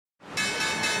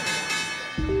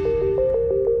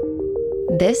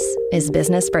This is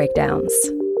Business Breakdowns.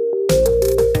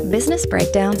 Business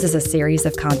Breakdowns is a series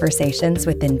of conversations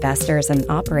with investors and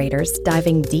operators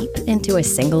diving deep into a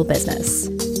single business.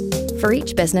 For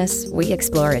each business, we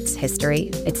explore its history,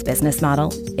 its business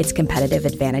model, its competitive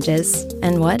advantages,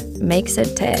 and what makes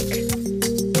it tick.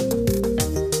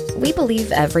 We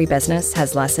believe every business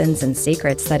has lessons and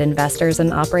secrets that investors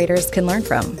and operators can learn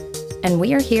from, and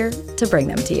we are here to bring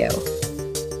them to you.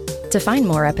 To find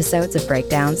more episodes of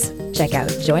Breakdowns, check out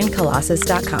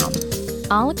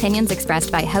joincolossus.com. All opinions expressed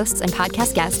by hosts and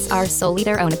podcast guests are solely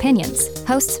their own opinions.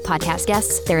 Hosts, podcast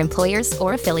guests, their employers,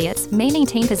 or affiliates may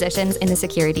maintain positions in the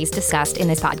securities discussed in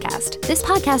this podcast. This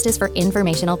podcast is for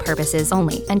informational purposes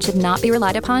only and should not be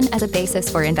relied upon as a basis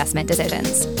for investment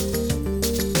decisions.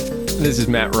 This is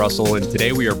Matt Russell, and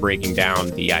today we are breaking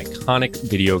down the iconic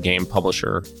video game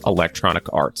publisher,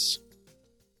 Electronic Arts.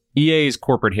 EA's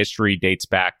corporate history dates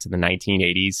back to the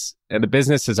 1980s, and the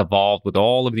business has evolved with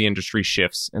all of the industry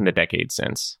shifts in the decades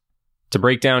since. To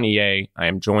break down EA, I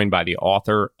am joined by the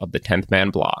author of the 10th Man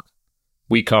blog.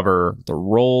 We cover the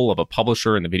role of a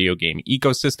publisher in the video game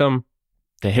ecosystem,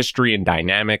 the history and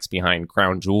dynamics behind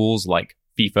crown jewels like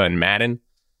FIFA and Madden,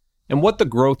 and what the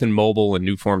growth in mobile and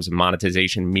new forms of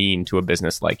monetization mean to a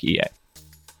business like EA.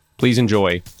 Please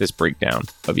enjoy this breakdown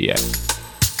of EA.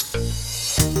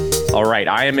 All right,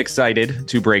 I am excited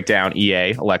to break down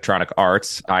EA, Electronic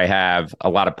Arts. I have a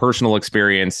lot of personal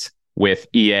experience with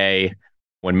EA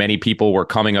when many people were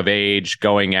coming of age,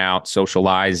 going out,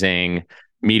 socializing,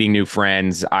 meeting new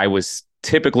friends. I was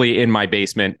typically in my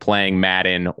basement playing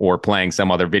Madden or playing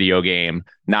some other video game,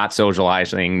 not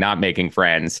socializing, not making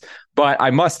friends. But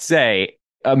I must say,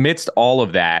 amidst all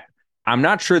of that, I'm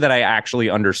not sure that I actually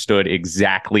understood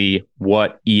exactly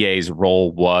what EA's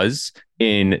role was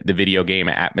in the video game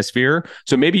atmosphere.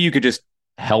 So maybe you could just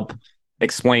help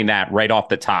explain that right off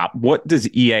the top. What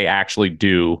does EA actually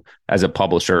do as a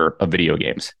publisher of video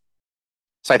games?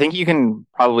 So I think you can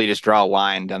probably just draw a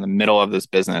line down the middle of this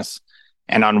business.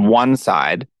 And on one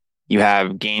side, you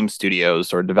have game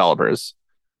studios or developers.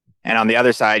 And on the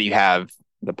other side, you have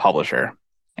the publisher.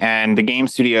 And the game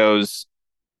studios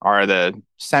are the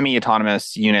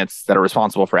semi-autonomous units that are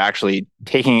responsible for actually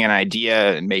taking an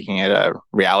idea and making it a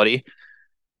reality.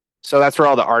 So that's where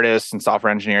all the artists and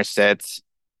software engineers sit.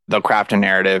 They'll craft a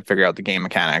narrative, figure out the game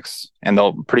mechanics, and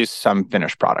they'll produce some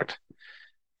finished product.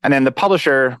 And then the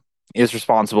publisher is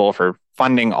responsible for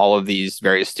funding all of these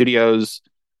various studios,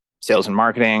 sales and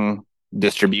marketing,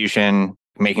 distribution,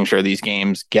 making sure these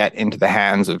games get into the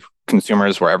hands of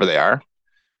consumers wherever they are.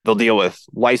 They'll deal with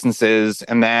licenses,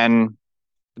 and then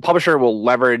the publisher will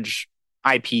leverage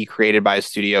IP created by a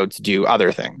studio to do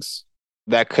other things.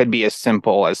 That could be as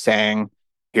simple as saying,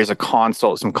 here's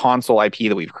some console IP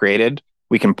that we've created.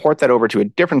 We can port that over to a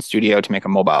different studio to make a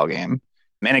mobile game.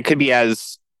 And it could be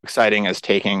as exciting as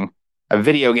taking a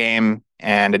video game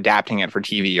and adapting it for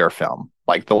TV or film,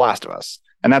 like The Last of Us.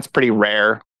 And that's pretty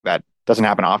rare. That doesn't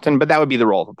happen often, but that would be the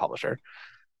role of a publisher.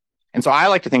 And so I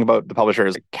like to think about the publisher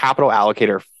as a capital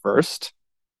allocator first.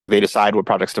 They decide what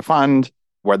projects to fund,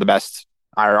 where the best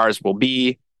IRRs will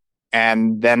be.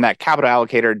 And then that capital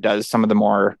allocator does some of the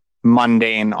more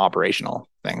mundane operational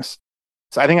things.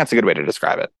 So I think that's a good way to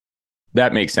describe it.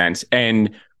 That makes sense.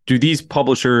 And do these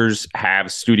publishers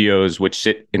have studios which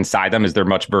sit inside them? Is there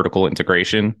much vertical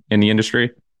integration in the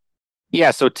industry?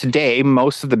 Yeah, so today,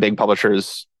 most of the big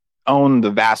publishers own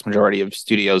the vast majority of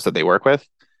studios that they work with.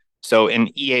 So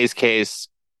in EA's case,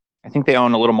 I think they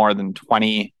own a little more than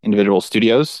 20 individual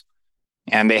studios.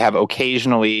 And they have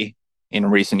occasionally, in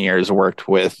recent years, worked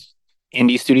with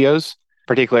indie studios,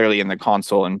 particularly in the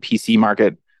console and PC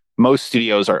market. Most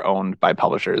studios are owned by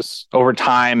publishers. Over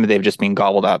time, they've just been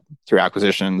gobbled up through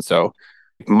acquisition. So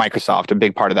Microsoft, a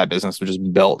big part of that business, was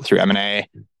just built through M&A.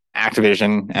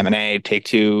 Activision, M&A,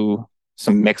 Take-Two,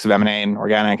 some mix of M&A and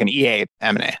organic, and EA,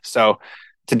 M&A. So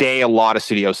today, a lot of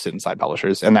studios sit inside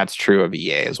publishers, and that's true of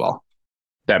EA as well.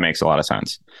 That makes a lot of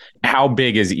sense. How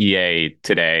big is EA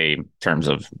today in terms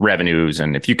of revenues?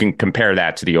 And if you can compare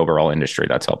that to the overall industry,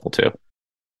 that's helpful too.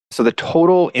 So the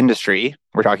total industry,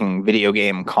 we're talking video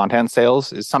game content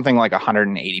sales, is something like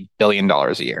 $180 billion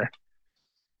a year.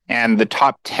 And the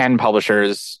top 10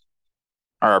 publishers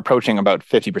are approaching about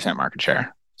 50% market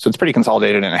share. So it's pretty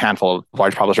consolidated in a handful of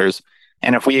large publishers.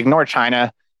 And if we ignore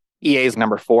China, EA is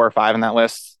number 4 or 5 on that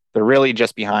list. They're really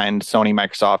just behind Sony,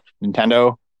 Microsoft,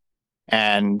 Nintendo,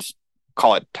 and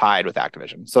call it tied with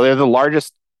Activision. So they're the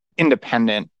largest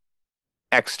independent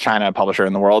ex-China publisher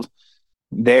in the world.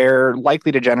 They're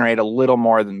likely to generate a little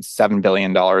more than $7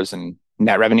 billion in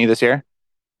net revenue this year.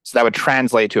 So that would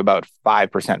translate to about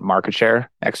 5% market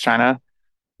share ex-China.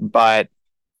 But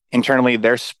Internally,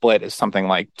 their split is something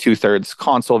like 2/3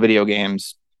 console video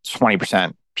games,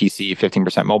 20% PC,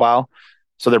 15% mobile.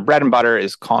 So their bread and butter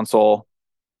is console,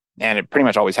 and it pretty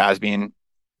much always has been.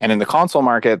 And in the console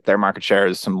market, their market share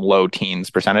is some low teens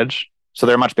percentage. So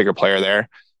they're a much bigger player there.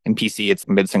 In PC, it's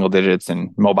mid-single digits, and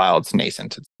mobile, it's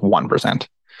nascent. It's 1%.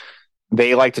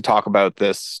 They like to talk about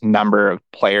this number of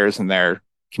players in their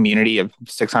community of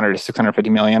 600 to 650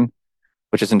 million,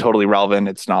 which isn't totally relevant.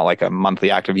 It's not like a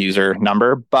monthly active user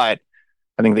number, but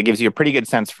I think that gives you a pretty good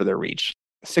sense for their reach.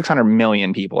 600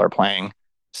 million people are playing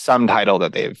some title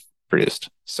that they've produced.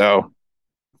 So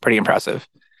pretty impressive.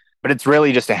 But it's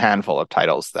really just a handful of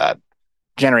titles that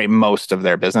generate most of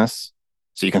their business.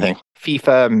 So you can think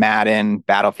FIFA, Madden,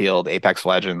 Battlefield, Apex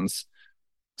Legends.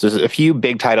 So there's a few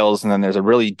big titles, and then there's a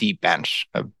really deep bench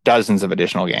of dozens of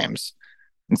additional games.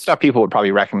 And stuff people would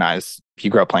probably recognize if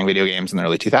you grew up playing video games in the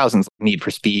early 2000s, Need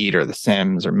for Speed or The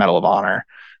Sims or Medal of Honor.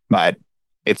 But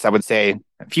it's, I would say,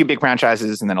 a few big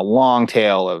franchises and then a long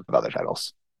tail of other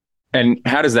titles. And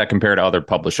how does that compare to other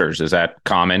publishers? Is that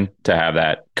common to have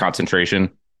that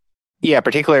concentration? Yeah,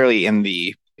 particularly in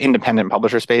the independent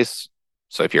publisher space.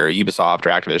 So if you're a Ubisoft or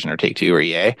Activision or Take-Two or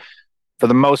EA, for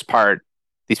the most part,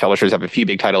 these publishers have a few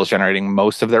big titles generating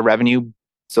most of their revenue.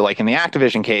 So like in the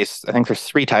Activision case, I think there's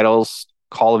 3 titles,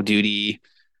 Call of Duty,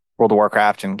 World of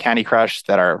Warcraft, and Candy Crush,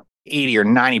 that are 80 or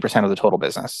 90% of the total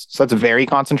business. So that's very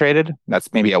concentrated.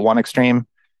 That's maybe at one extreme.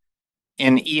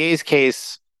 In EA's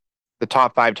case, the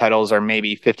top 5 titles are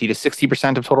maybe 50 to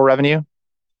 60% of total revenue.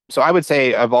 So I would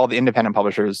say of all the independent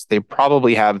publishers, they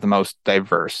probably have the most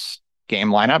diverse game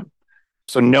lineup.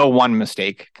 So no one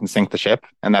mistake can sink the ship.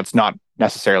 And that's not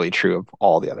necessarily true of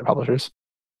all the other publishers.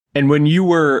 And when you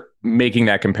were making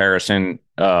that comparison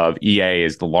of EA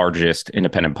as the largest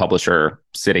independent publisher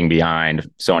sitting behind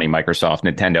Sony, Microsoft,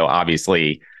 Nintendo,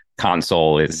 obviously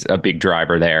console is a big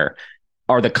driver there.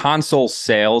 Are the console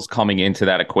sales coming into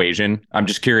that equation? I'm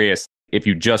just curious, if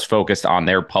you just focused on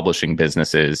their publishing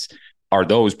businesses, are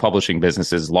those publishing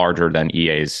businesses larger than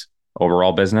EA's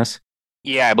overall business?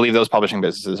 Yeah, I believe those publishing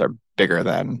businesses are bigger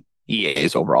than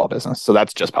EA's overall business. So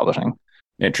that's just publishing.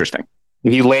 Interesting.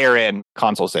 If you layer in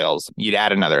console sales, you'd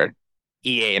add another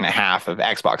EA and a half of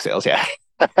Xbox sales. Yeah.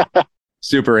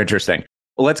 Super interesting.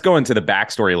 Well, let's go into the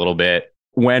backstory a little bit.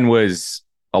 When was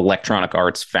Electronic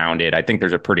Arts founded? I think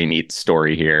there's a pretty neat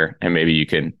story here, and maybe you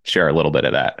can share a little bit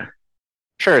of that.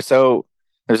 Sure. So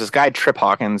there's this guy, Trip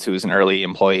Hawkins, who was an early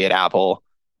employee at Apple,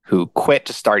 who quit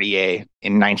to start EA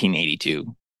in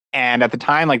 1982. And at the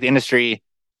time, like the industry,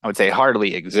 I would say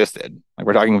hardly existed. Like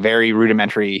we're talking very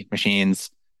rudimentary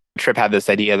machines. Trip had this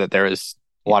idea that there was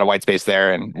a lot of white space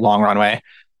there and long runway.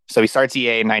 So he starts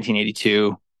EA in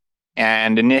 1982.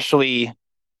 And initially,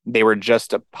 they were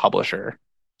just a publisher.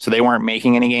 So they weren't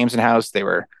making any games in-house. They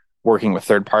were working with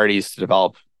third parties to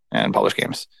develop and publish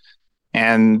games.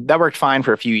 And that worked fine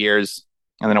for a few years.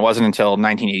 And then it wasn't until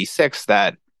 1986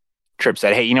 that Trip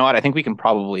said, hey, you know what? I think we can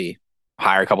probably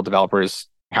hire a couple developers.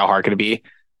 How hard could it be?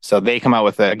 So they come out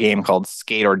with a game called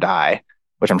Skate or Die,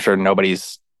 which I'm sure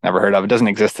nobody's never heard of. It doesn't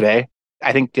exist today.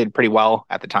 I think did pretty well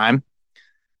at the time.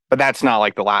 But that's not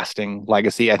like the lasting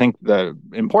legacy. I think the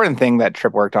important thing that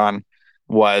Trip worked on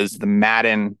was the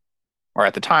Madden, or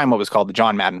at the time, what was called the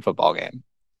John Madden football game.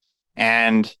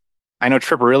 And I know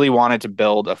Trip really wanted to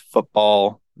build a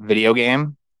football video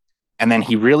game. And then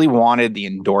he really wanted the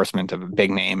endorsement of a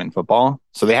big name in football.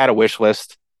 So they had a wish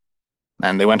list.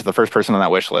 And they went to the first person on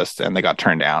that wish list and they got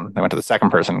turned down. They went to the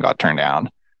second person and got turned down.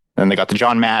 Then they got to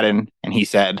John Madden and he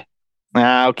said,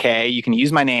 okay, you can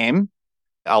use my name.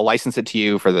 I'll license it to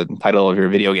you for the title of your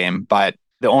video game. But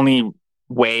the only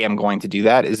way I'm going to do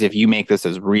that is if you make this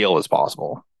as real as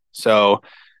possible. So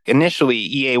initially,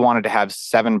 EA wanted to have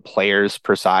 7 players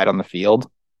per side on the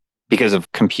field because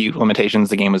of compute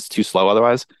limitations. The game was too slow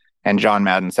otherwise. And John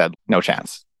Madden said, no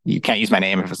chance. You can't use my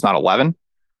name if it's not 11.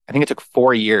 I think it took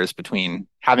 4 years between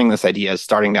having this idea,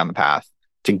 starting down the path,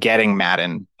 to getting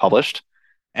Madden published.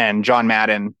 And John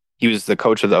Madden, he was the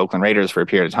coach of the Oakland Raiders for a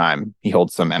period of time. He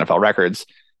holds some NFL records.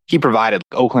 He provided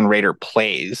Oakland Raider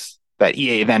plays that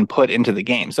EA then put into the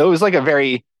game. So it was like a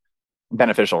very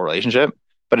beneficial relationship,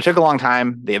 but it took a long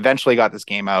time. They eventually got this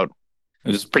game out.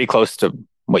 It was pretty close to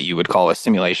what you would call a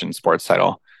simulation sports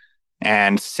title.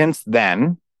 And since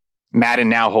then, Madden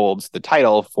now holds the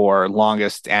title for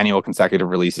longest annual consecutive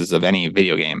releases of any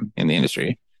video game in the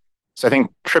industry. So I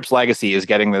think Trip's legacy is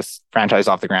getting this franchise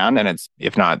off the ground, and it's,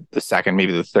 if not the second,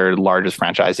 maybe the third largest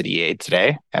franchise at EA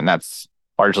today, and that's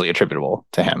largely attributable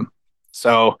to him.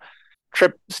 So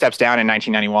Trip steps down in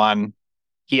 1991.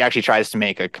 He actually tries to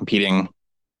make a competing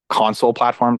console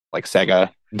platform like Sega.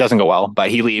 It doesn't go well, but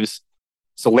he leaves.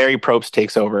 So Larry Probst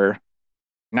takes over.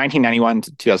 1991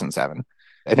 to 2007.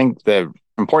 I think the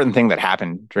important thing that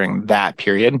happened during that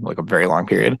period, like a very long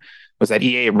period, was that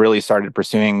EA really started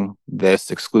pursuing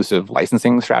this exclusive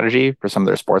licensing strategy for some of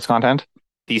their sports content.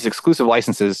 These exclusive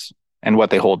licenses and what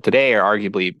they hold today are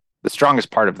arguably the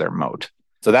strongest part of their moat.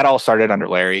 So that all started under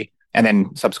Larry, and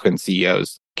then subsequent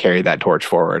CEOs carried that torch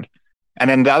forward. And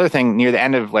then the other thing, near the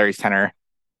end of Larry's tenure,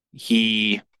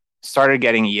 he started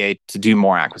getting EA to do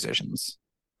more acquisitions.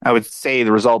 I would say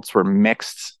the results were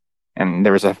mixed, and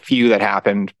there was a few that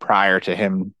happened prior to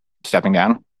him stepping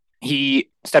down. He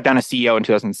stepped down as CEO in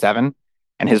 2007,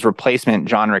 and his replacement,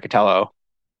 John Riccitiello,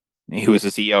 who was the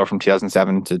CEO from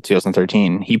 2007 to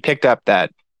 2013, he picked up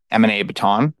that M&A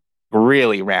baton,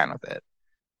 really ran with it.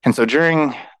 And so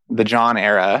during the John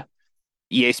era,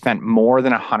 EA spent more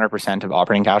than 100% of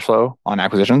operating cash flow on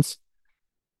acquisitions.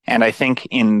 And I think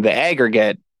in the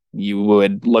aggregate, you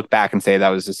would look back and say that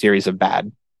was a series of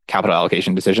bad capital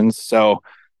allocation decisions. So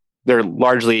they're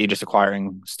largely just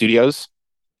acquiring studios.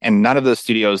 And none of the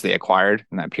studios they acquired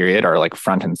in that period are like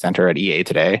front and center at EA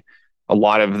today. A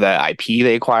lot of the IP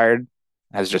they acquired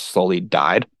has just slowly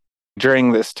died.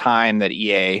 During this time that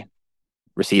EA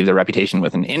received a reputation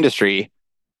within the industry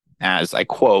as, I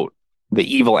quote, the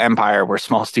evil empire where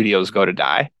small studios go to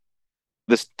die.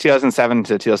 This 2007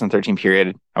 to 2013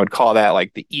 period, I would call that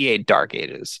like the EA dark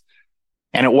ages.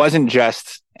 And it wasn't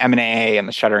just M&A and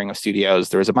the shuttering of studios.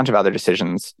 There was a bunch of other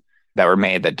decisions that were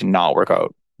made that did not work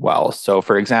out well. So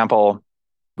for example,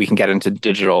 we can get into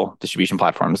digital distribution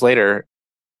platforms later,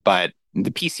 but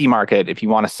the PC market, if you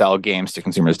want to sell games to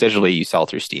consumers digitally, you sell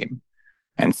through Steam.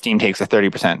 And Steam takes a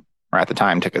 30%, or at the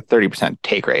time took a 30%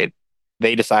 take rate.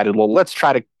 They decided, well, let's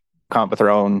try to come up with our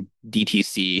own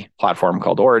DTC platform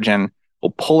called Origin.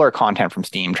 We'll pull our content from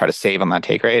Steam, try to save on that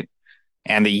take rate.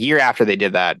 And the year after they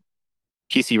did that,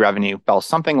 PC revenue fell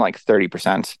something like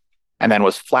 30% and then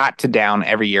was flat to down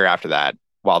every year after that,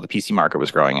 while the PC market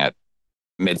was growing at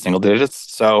mid-single digits.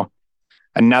 So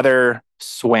another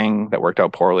swing that worked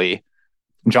out poorly.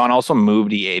 John also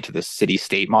moved EA to the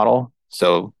city-state model,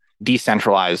 so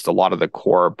decentralized a lot of the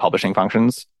core publishing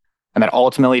functions. And that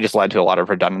ultimately just led to a lot of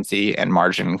redundancy and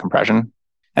margin compression.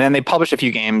 And then they published a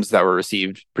few games that were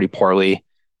received pretty poorly.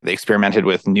 They experimented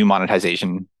with new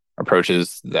monetization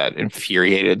approaches that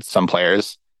infuriated some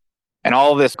players. And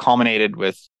all of this culminated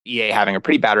with EA having a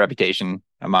pretty bad reputation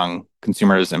among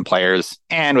consumers and players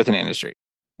and within the industry.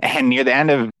 And near the end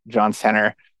of John's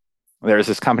tenure, there was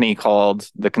this company called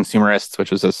The Consumerists,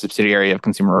 which was a subsidiary of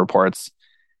Consumer Reports.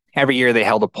 Every year they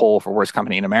held a poll for worst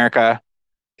company in America.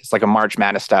 It's like a March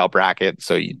Madness style bracket.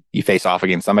 So you face off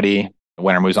against somebody, the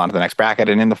winner moves on to the next bracket.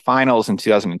 And in the finals in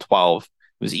 2012,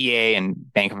 it was EA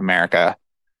and Bank of America.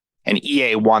 And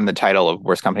EA won the title of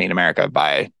worst company in America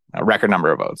by a record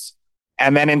number of votes.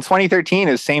 And then in 2013,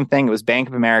 it was the same thing. It was Bank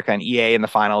of America and EA in the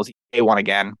finals. EA won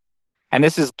again. And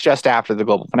this is just after the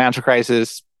global financial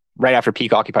crisis, right after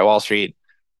peak Occupy Wall Street,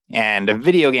 and a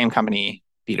video game company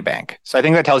beat a bank. So I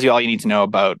think that tells you all you need to know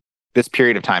about this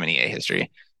period of time in EA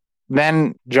history.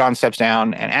 Then John steps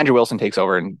down and Andrew Wilson takes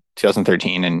over in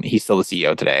 2013, and he's still the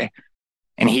CEO today.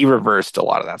 And he reversed a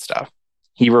lot of that stuff.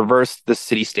 He reversed the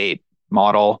city-state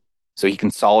model. So he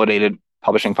consolidated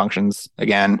publishing functions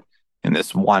again in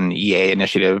this one EA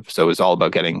initiative. So it was all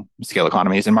about getting scale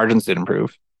economies, and margins did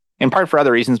improve. In part for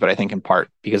other reasons, but I think in part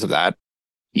because of that.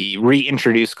 He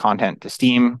reintroduced content to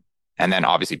Steam, and then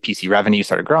obviously PC revenue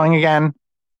started growing again.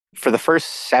 For the first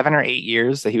 7 or 8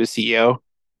 years that he was CEO,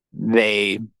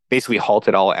 they basically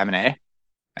halted all M&A.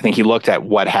 I think he looked at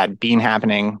what had been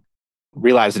happening,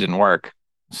 realized it didn't work,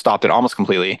 stopped it almost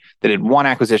completely. They did one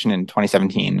acquisition in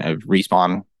 2017 of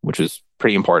Respawn, which was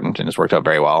pretty important and has worked out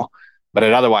very well. But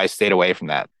it otherwise stayed away from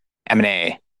that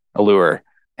M&A allure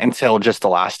until just the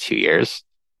last 2 years.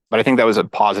 But I think that was a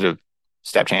positive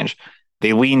step change.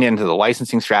 They leaned into the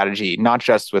licensing strategy, not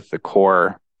just with the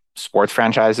core sports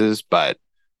franchises, but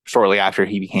shortly after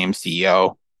he became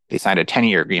CEO, they signed a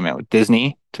 10-year agreement with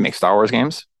Disney to make Star Wars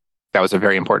games. That was a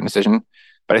very important decision.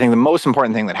 But I think the most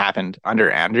important thing that happened under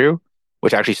Andrew,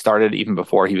 which actually started even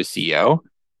before he was CEO,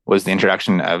 was the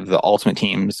introduction of the Ultimate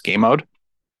Team's game mode.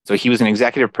 So he was an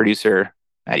executive producer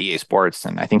at EA Sports,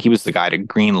 and I think he was the guy to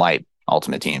greenlight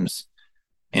Ultimate Teams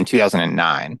in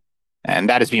 2009. And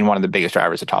that has been one of the biggest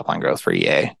drivers of top line growth for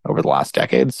EA over the last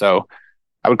decade. So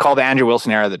I would call the Andrew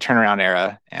Wilson era the turnaround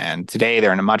era. And today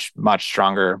they're in a much, much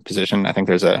stronger position. I think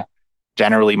there's a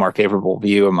generally more favorable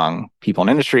view among people in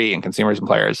industry and consumers and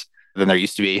players than there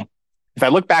used to be. If I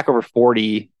look back over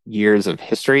 40 years of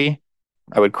history,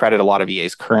 I would credit a lot of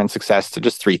EA's current success to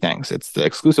just 3 things. It's the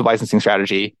exclusive licensing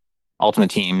strategy, Ultimate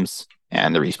Teams,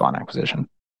 and the Respawn acquisition.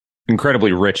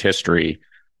 Incredibly rich history.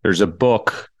 There's a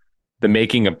book the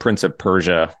making of Prince of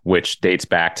Persia, which dates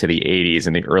back to the 80s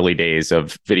and the early days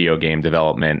of video game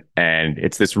development. And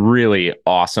it's this really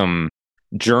awesome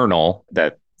journal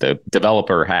that the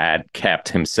developer had kept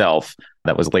himself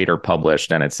that was later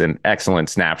published. And it's an excellent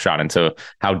snapshot into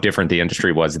how different the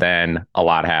industry was then, a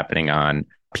lot happening on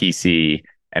PC,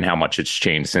 and how much it's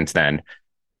changed since then.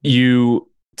 You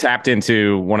tapped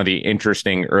into one of the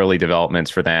interesting early developments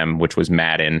for them, which was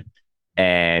Madden,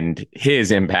 and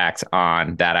his impact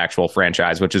on that actual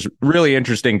franchise, which is really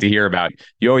interesting to hear about.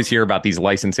 You always hear about these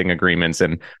licensing agreements,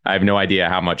 and I have no idea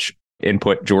how much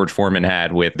input George Foreman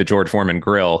had with the George Foreman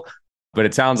grill, but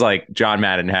it sounds like John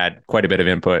Madden had quite a bit of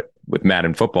input with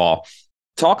Madden football.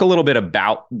 Talk a little bit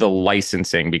about the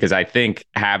licensing, because I think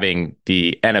having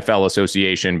the NFL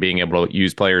Association being able to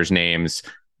use players' names,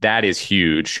 that is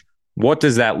huge. What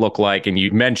does that look like? And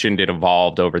you mentioned it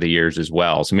evolved over the years as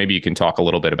well. So maybe you can talk a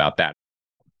little bit about that.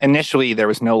 Initially, there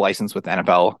was no license with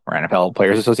NFL or NFL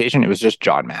Players Association. It was just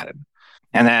John Madden.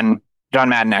 And then John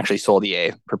Madden actually sold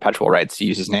EA perpetual rights to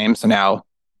use his name. So now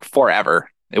forever,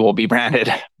 it will be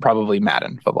branded probably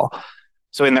Madden football.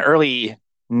 So in the early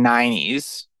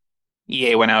 90s,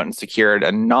 EA went out and secured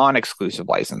a non-exclusive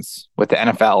license with the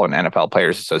NFL and NFL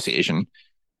Players Association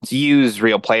to use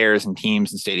real players and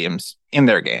teams and stadiums in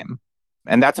their game.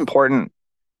 And that's important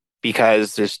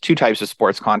because there's two types of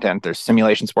sports content. There's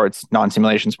simulation sports,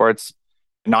 non-simulation sports.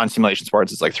 Non-simulation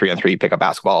sports is like 3-on-3 pickup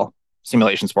basketball.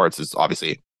 Simulation sports is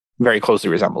obviously very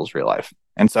closely resembles real life.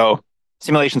 And so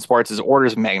simulation sports is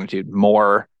orders of magnitude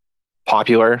more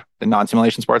popular than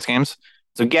non-simulation sports games.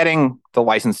 So getting the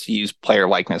license to use player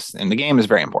likeness in the game is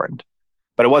very important.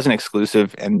 But it wasn't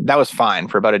exclusive, and that was fine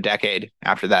for about a decade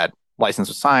after that license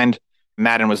was signed.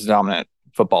 Madden was the dominant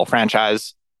football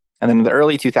franchise. And then in the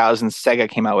early 2000s, Sega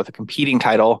came out with a competing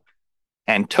title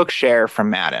and took share from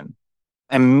Madden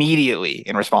immediately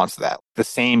in response to that. The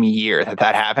same year that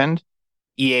that happened,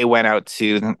 EA went out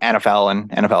to the NFL and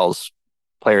NFL's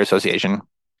Player Association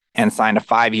and signed a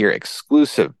 5-year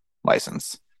exclusive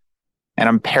license. And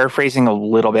I'm paraphrasing a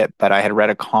little bit, but I had read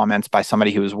a comment by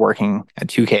somebody who was working at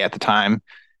 2K at the time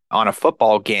on a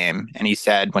football game. And he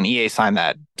said when EA signed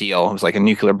that deal, it was like a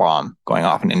nuclear bomb going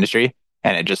off in industry,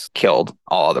 and it just killed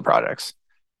all other projects.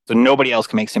 So nobody else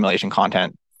can make simulation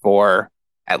content for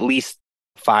at least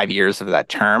 5 years of that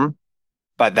term.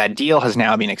 But that deal has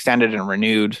now been extended and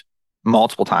renewed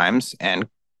multiple times and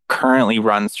currently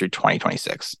runs through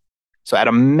 2026. So at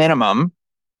a minimum,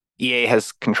 EA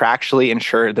has contractually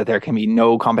ensured that there can be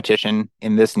no competition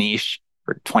in this niche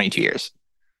for 22 years.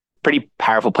 Pretty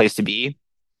powerful place to be.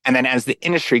 And then as the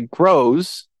industry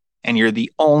grows and you're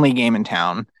the only game in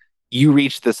town, you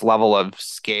reach this level of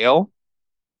scale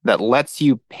that lets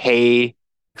you pay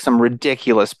some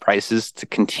ridiculous prices to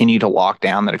continue to lock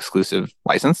down that exclusive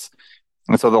license.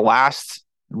 And so the last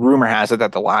rumor has it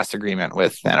that the last agreement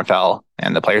with the NFL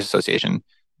and the Players Association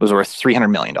was worth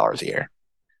 $300 million a year.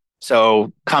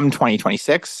 So come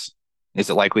 2026, is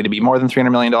it likely to be more than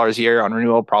 $300 million a year on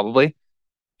renewal? Probably.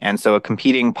 And so a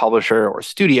competing publisher or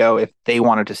studio, if they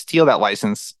wanted to steal that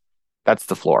license, that's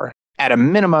the floor. At a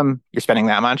minimum, you're spending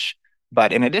that much.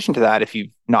 But in addition to that, if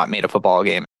you've not made a football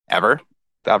game ever,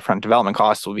 the upfront development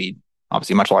costs will be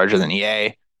obviously much larger than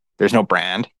EA. There's no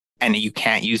brand. And you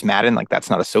can't use Madden, like that's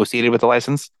not associated with the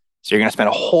license. So you're going to spend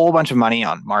a whole bunch of money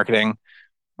on marketing.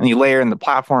 And you layer in the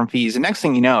platform fees. And next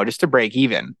thing you know, just to break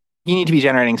even, you need to be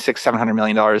generating $600-700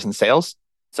 million in sales.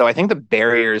 So I think the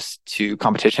barriers to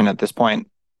competition at this point,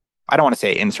 I don't want to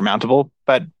say insurmountable,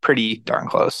 but pretty darn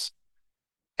close.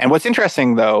 And what's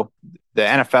interesting, though, the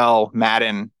NFL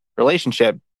Madden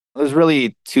relationship, there's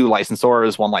really two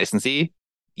licensors, one licensee.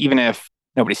 Even if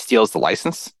nobody steals the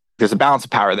license, there's a balance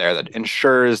of power there that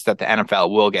ensures that the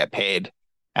NFL will get paid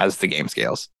as the game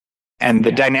scales. And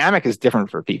the dynamic is different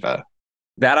for FIFA.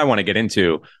 That I want to get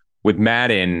into. With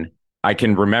Madden, I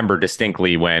can remember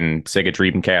distinctly when Sega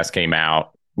Dreamcast came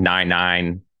out,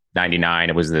 99,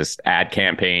 it was this ad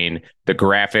campaign. The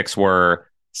graphics were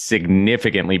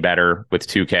significantly better with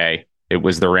 2K. It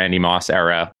was the Randy Moss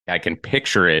era. I can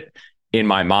picture it in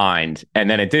my mind. And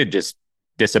then it did just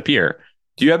disappear.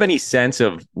 Do you have any sense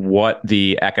of what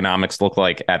the economics look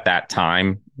like at that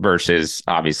time versus,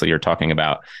 obviously, you're talking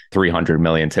about 300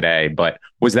 million today, but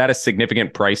was that a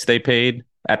significant price they paid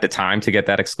at the time to get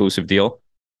that exclusive deal?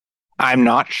 I'm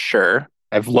not sure.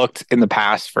 I've looked in the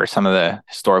past for some of the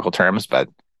historical terms, but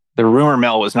the rumor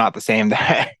mill was not the same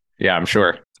that Yeah, I'm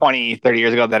sure. 20, 30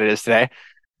 years ago that it is today.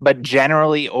 But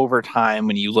generally over time,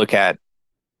 when you look at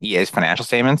EA's financial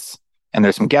statements, and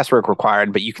there's some guesswork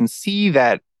required, but you can see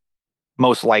that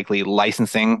most likely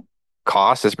licensing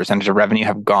costs as a percentage of revenue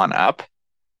have gone up.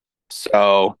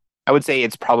 So I would say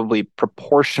it's probably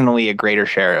proportionally a greater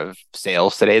share of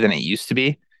sales today than it used to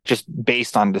be, just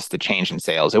based on just the change in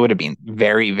sales. It would have been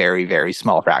very, very, very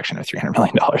small fraction of $300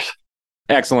 million.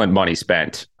 Excellent money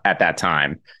spent at that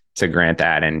time to grant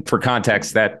that. And for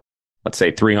context, that, let's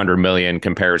say 300 million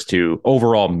compares to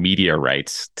overall media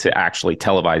rights to actually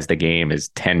televise the game is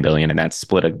 10 billion. And that's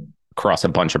split across a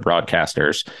bunch of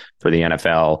broadcasters for the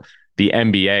NFL. The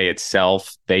NBA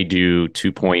itself, they do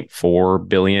 2.4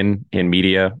 billion in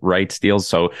media rights deals.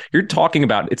 So you're talking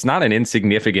about, it's not an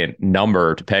insignificant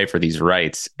number to pay for these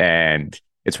rights. And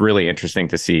it's really interesting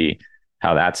to see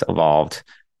how that's evolved.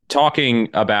 Talking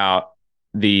about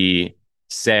the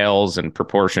sales and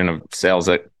proportion of sales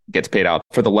that gets paid out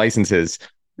for the licenses,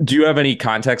 do you have any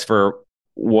context for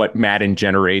what Madden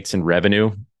generates in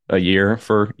revenue a year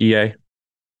for EA?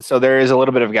 So there is a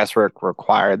little bit of guesswork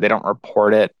required. They don't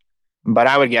report it, but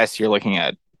I would guess you're looking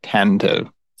at 10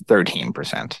 to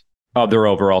 13% of their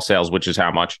overall sales, which is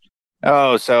how much?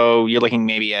 Oh, so you're looking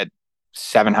maybe at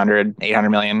 700, 800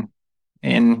 million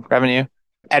in revenue.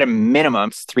 At a minimum,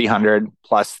 it's 300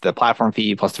 plus the platform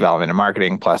fee, plus development and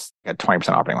marketing, plus a 20%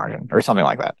 operating margin or something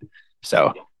like that.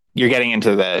 So you're getting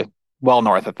into the well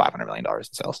north of $500 million in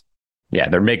sales. Yeah,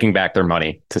 they're making back their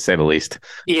money, to say the least.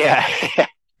 Yeah.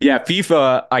 Yeah,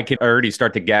 FIFA, I can already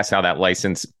start to guess how that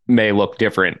license may look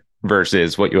different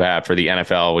versus what you have for the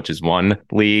NFL, which is one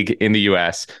league in the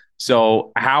US.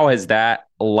 So how has that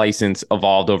license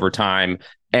evolved over time?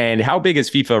 And how big is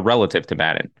FIFA relative to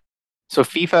Madden? So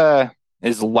FIFA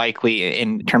is likely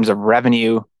in terms of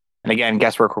revenue, and again,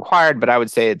 guesswork required, but I would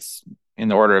say it's in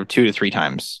the order of 2 to 3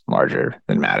 times larger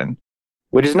than Madden,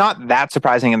 which is not that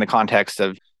surprising in the context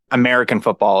of American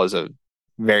football is a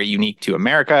very unique to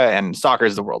America, and soccer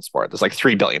is the world sport. There's like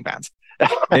 3 billion fans.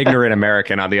 Ignorant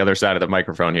American on the other side of the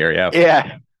microphone here. Yeah.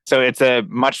 Yeah. So it's a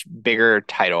much bigger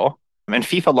title. And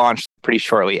FIFA launched pretty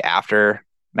shortly after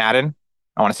Madden.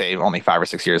 I want to say only 5 or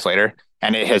 6 years later.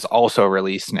 And it has also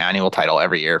released an annual title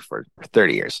every year for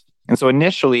 30 years. And so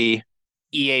initially,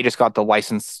 EA just got the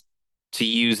license to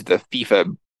use the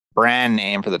FIFA brand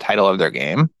name for the title of their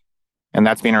game. And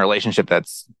that's been a relationship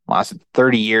that's lasted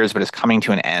 30 years, but is coming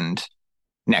to an end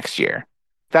next year.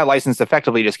 That license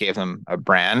effectively just gave them a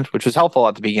brand, which was helpful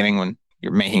at the beginning when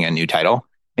you're making a new title.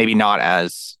 Maybe not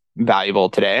as valuable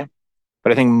today.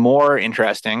 But I think more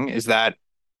interesting is that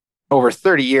over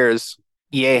 30 years,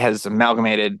 EA has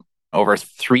amalgamated over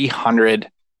 300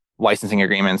 licensing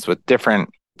agreements with different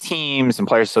teams and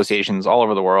players associations all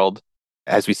over the world.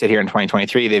 As we sit here in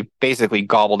 2023, they've basically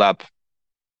gobbled up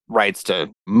rights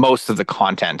to most of the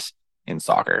content in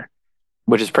soccer,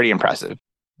 which is pretty impressive.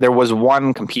 There was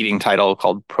one competing title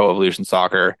called Pro Evolution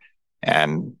Soccer,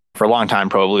 and for a long time,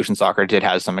 Pro Evolution Soccer did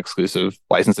have some exclusive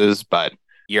licenses, but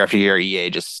year after year,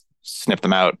 EA just snipped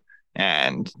them out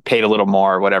and paid a little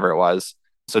more, whatever it was.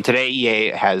 So today, EA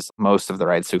has most of the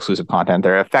rights to exclusive content.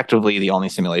 They're effectively the only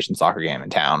simulation soccer game in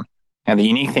town. And the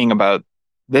unique thing about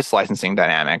this licensing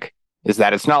dynamic is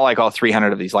that it's not like all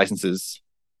 300 of these licenses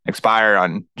expire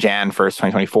on Jan 1st,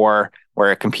 2024,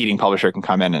 where a competing publisher can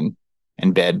come in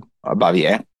and bid above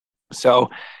EA. So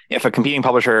if a competing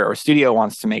publisher or studio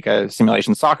wants to make a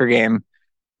simulation soccer game,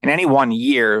 in any 1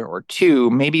 year or 2,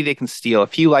 maybe they can steal a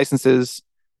few licenses,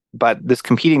 but this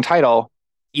competing title,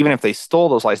 even if they stole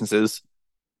those licenses,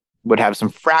 would have some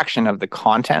fraction of the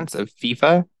content of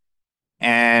FIFA.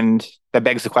 And that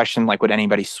begs the question, like, would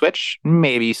anybody switch?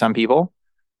 Maybe some people.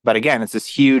 But again, it's this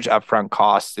huge upfront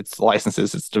cost. It's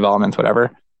licenses, it's development,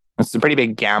 whatever. It's a pretty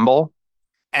big gamble.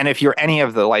 And if you're any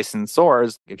of the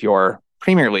licensors, if you're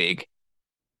Premier League,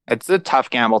 it's a tough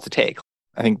gamble to take.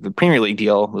 I think the Premier League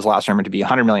deal was last rumored to be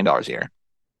 $100 million a year.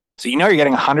 So you know you're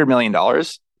getting $100 million,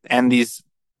 and these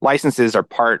licenses are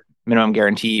part minimum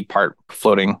guarantee, part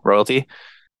floating royalty.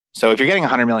 So if you're getting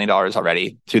 $100 million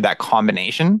already through that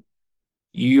combination,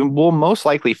 you will most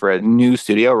likely for a new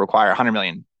studio require $100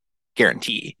 million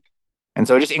guarantee. And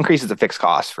so it just increases the fixed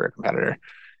cost for a competitor.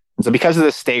 And so because of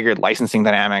this staggered licensing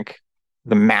dynamic,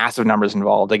 the massive numbers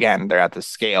involved, again, they're at the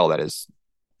scale that is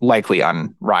likely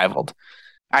unrivaled.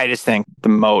 I just think the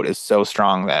moat is so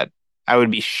strong that I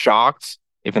would be shocked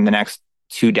if in the next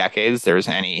 2 decades there's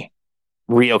any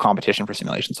real competition for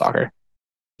simulation soccer.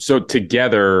 So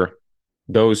together,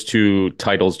 those 2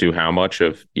 titles do how much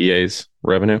of EA's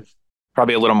revenue?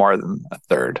 Probably a little more than a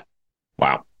third.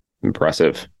 Wow.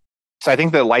 Impressive. So I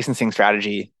think the licensing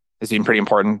strategy has been pretty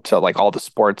important to like all the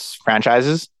sports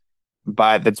franchises,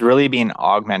 but that's really being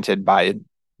augmented by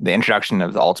the introduction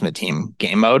of the Ultimate Team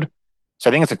game mode. So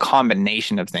I think it's a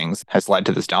combination of things has led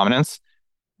to this dominance.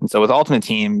 And so with Ultimate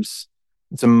Teams,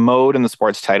 it's a mode in the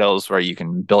sports titles where you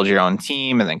can build your own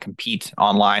team and then compete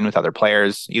online with other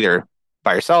players, either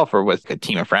by yourself or with a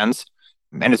team of friends.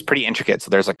 And it's pretty intricate. So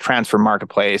there's like transfer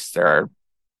marketplace, there are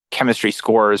chemistry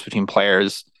scores between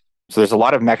players. So there's a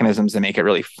lot of mechanisms that make it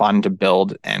really fun to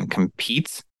build and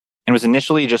compete. And was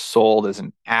initially just sold as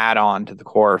an add-on to the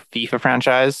core FIFA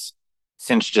franchise,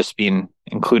 since just being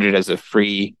included as a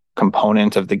free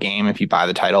component of the game if you buy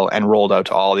the title, and rolled out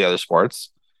to all the other sports.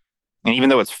 And even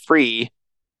though it's free,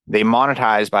 they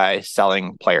monetize by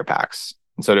selling player packs.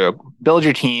 And so to build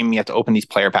your team, you have to open these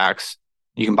player packs.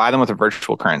 You can buy them with a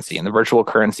virtual currency. And the virtual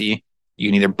currency, you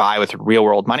can either buy with real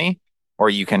world money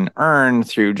or you can earn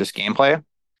through just gameplay.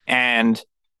 And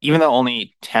even though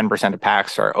only 10% of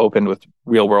packs are opened with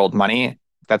real world money,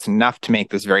 that's enough to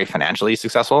make this very financially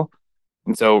successful.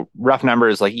 And so rough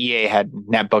numbers, like EA had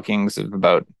net bookings of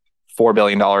about $4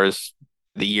 billion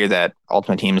the year that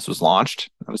Ultimate Teams was launched.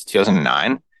 That was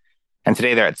 2009. And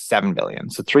today they're at 7 billion.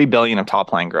 So 3 billion of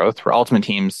top line growth, where Ultimate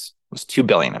Teams was 2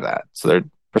 billion of that. So they're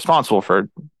responsible for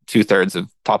 2/3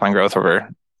 of top line growth over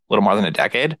a little more than a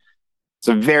decade. It's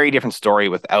a very different story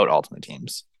without Ultimate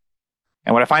Teams.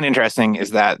 And what I find interesting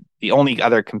is that the only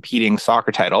other competing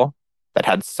soccer title that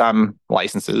had some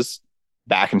licenses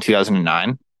back in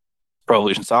 2009, Pro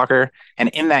Evolution Soccer. And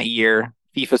in that year,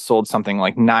 FIFA sold something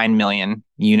like 9 million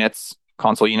units,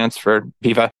 console units for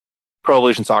FIFA. Pro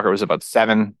Evolution Soccer was about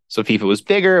 7. So FIFA was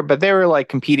bigger, but they were like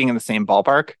competing in the same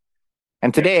ballpark.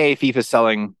 And today, FIFA is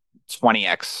selling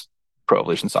 20x Pro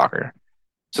Evolution Soccer.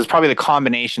 So it's probably the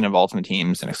combination of Ultimate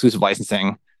Teams and exclusive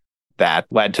licensing that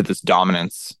led to this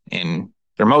dominance in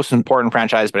their most important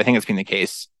franchise, but I think it's been the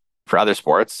case for other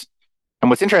sports. And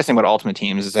what's interesting about Ultimate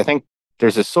Teams is I think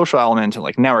there's a social element and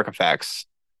like network effects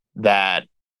that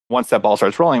once that ball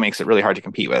starts rolling makes it really hard to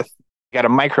compete with. At a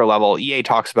micro level, EA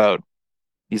talks about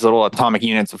these little atomic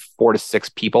units of 4 to 6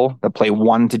 people that play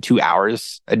 1 to 2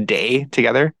 hours a day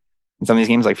together in some of these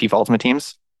games like FIFA Ultimate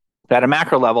Teams. But at a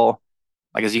macro level,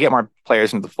 like as you get more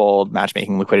players into the fold,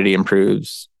 matchmaking liquidity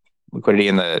improves, liquidity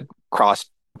in the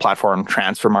cross-platform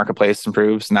transfer marketplace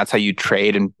improves, and that's how you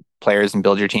trade and players and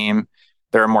build your team.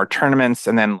 There are more tournaments,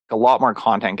 and then a lot more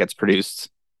content gets produced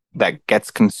that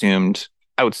gets consumed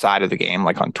outside of the game,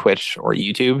 like on Twitch or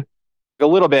YouTube. A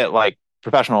little bit like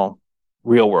professional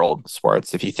real-world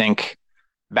sports. If you think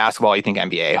basketball, you think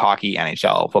NBA, hockey,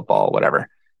 NHL, football, whatever.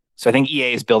 So I think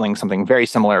EA is building something very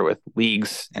similar with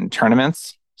leagues and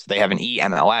tournaments. So they have an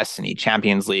eMLS, an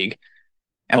eChampions League.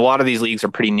 And a lot of these leagues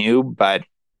are pretty new, but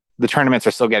the tournaments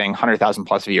are still getting 100,000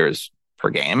 plus viewers per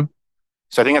game.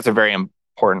 So I think that's a very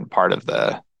important part of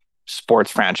the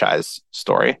sports franchise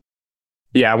story.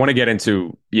 Yeah, I want to get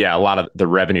into, a lot of the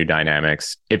revenue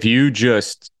dynamics. If you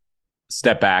just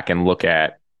step back and look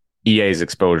at EA's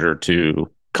exposure to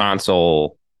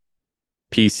console,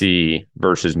 PC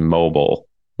versus mobile,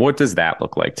 what does that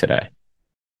look like today?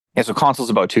 Yeah, so console's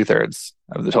about 2/3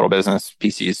 of the total business.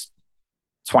 PC's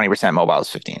 20%, mobile's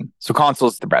 15%. So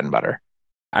console's the bread and butter.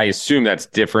 I assume that's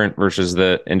different versus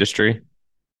the industry.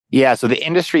 Yeah, so the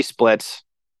industry split,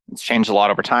 it's changed a lot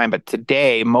over time, but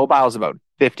today mobile is about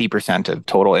 50% of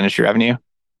total industry revenue.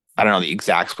 I don't know the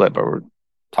exact split, but we're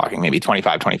talking maybe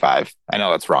 25-25. I know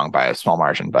that's wrong by a small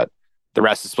margin, but the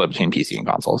rest is split between PC and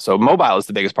console. So mobile is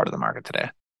the biggest part of the market today.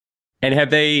 And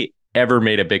have they ever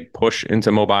made a big push into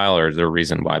mobile, or is there a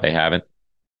reason why they haven't?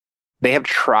 They have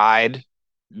tried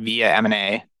via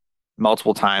M&A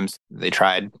multiple times. They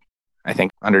tried, I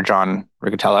think, under John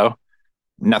Riccatello.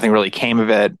 Nothing really came of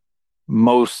it.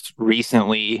 Most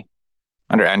recently,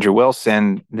 under Andrew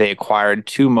Wilson, they acquired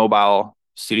 2 mobile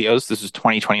studios. This was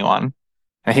 2021.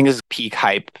 I think this is peak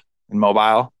hype in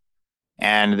mobile.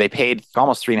 And they paid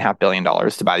almost $3.5 billion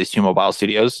to buy these 2 mobile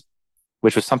studios,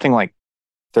 which was something like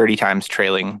 30 times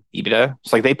trailing EBITDA.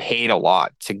 It's like they paid a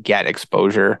lot to get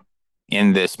exposure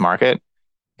in this market.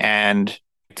 And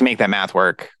to make that math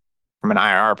work from an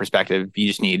IRR perspective, you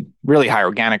just need really high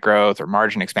organic growth or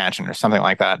margin expansion or something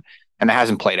like that. And that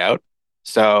hasn't played out.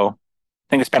 So I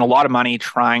think they spent a lot of money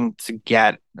trying to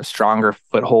get a stronger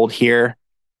foothold here.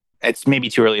 It's maybe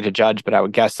too early to judge, but I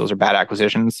would guess those are bad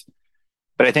acquisitions.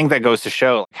 But I think that goes to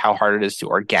show how hard it is to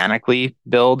organically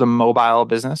build a mobile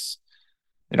business.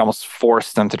 It almost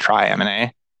forced them to try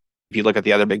M&A. If you look at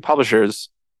the other big publishers,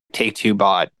 Take-Two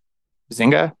bought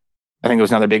Zynga. I think it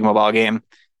was another big mobile game.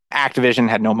 Activision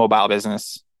had no mobile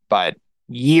business, but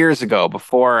years ago,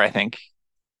 before I think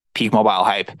peak mobile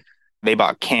hype, they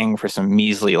bought King for some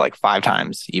measly like 5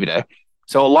 times EBITDA.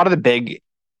 So a lot of the big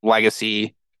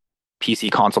legacy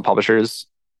PC console publishers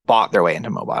bought their way into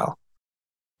mobile.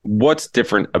 What's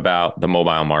different about the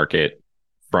mobile market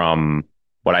from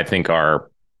what I think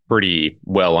are pretty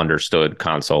well understood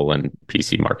console and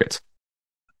PC markets?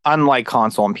 Unlike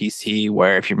console and PC,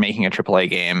 where if you're making a AAA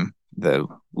game, The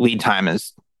lead time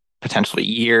is potentially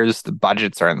years. The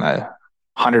budgets are in the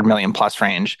 100 million plus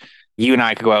range. You and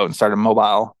I could go out and start a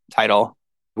mobile title.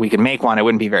 We could make one. It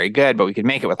wouldn't be very good, but we could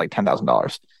make it with like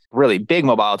 $10,000. Really big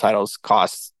mobile titles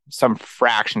cost some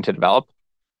fraction to develop.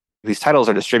 These titles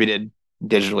are distributed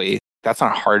digitally. That's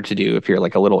not hard to do if you're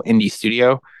like a little indie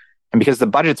studio. And because the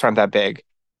budgets aren't that big,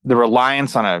 the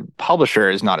reliance on a publisher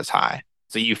is not as high.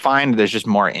 So you find there's just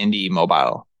more indie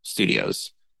mobile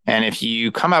studios. And if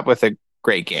you come up with a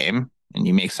great game and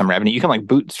you make some revenue, you can like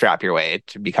bootstrap your way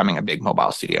to becoming a big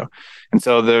mobile studio. And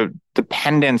so the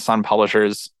dependence on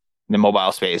publishers in the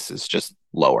mobile space is just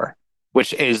lower,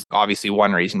 which is obviously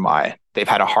one reason why they've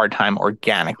had a hard time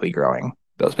organically growing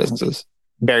those businesses.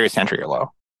 Barriers to entry are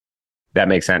low. That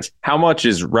makes sense. How much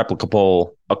is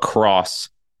replicable across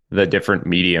the different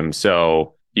mediums?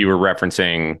 So you were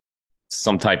referencing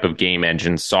some type of game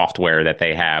engine software that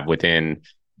they have within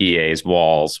EA's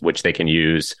walls, which they can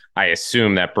use. I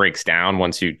assume that breaks down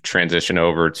once you transition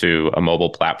over to a mobile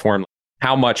platform.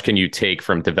 How much can you take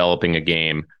from developing a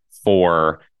game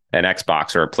for an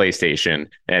Xbox or a PlayStation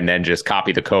and then just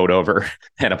copy the code over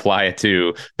and apply it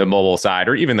to the mobile side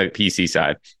or even the PC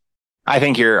side? I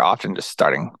think you're often just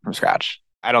starting from scratch.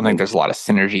 I don't think there's a lot of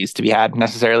synergies to be had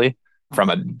necessarily from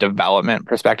a development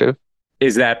perspective.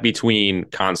 Is that between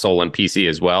console and PC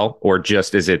as well? Or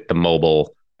just is it the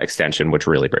mobile extension, which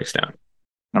really breaks down?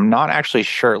 I'm not actually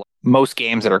sure. Most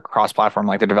games that are cross-platform,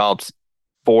 like they're developed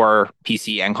for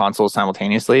PC and consoles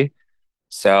simultaneously.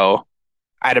 So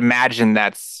I'd imagine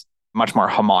that's much more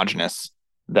homogenous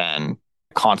than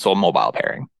console mobile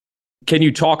pairing. Can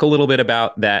you talk a little bit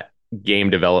about that game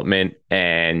development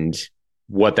and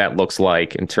what that looks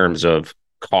like in terms of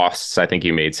costs? I think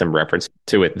you made some reference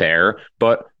to it there,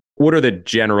 but what are the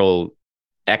general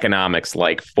economics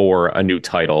like for a new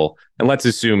title? And let's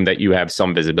assume that you have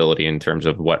some visibility in terms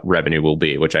of what revenue will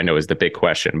be, which I know is the big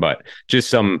question, but just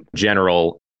some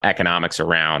general economics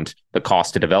around the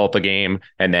cost to develop a game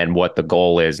and then what the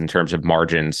goal is in terms of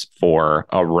margins for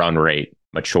a run rate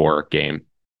mature game.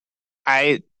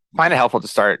 I find it helpful to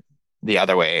start the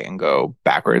other way and go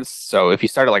backwards. So if you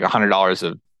start at like $100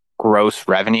 of gross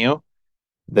revenue,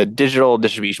 the digital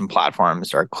distribution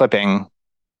platforms are clipping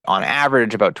on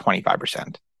average about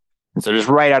 25%. And so just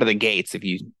right out of the gates, if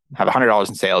you have $100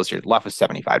 in sales, you're left with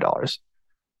 $75.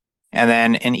 And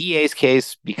then in EA's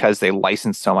case, because they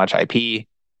license so much IP,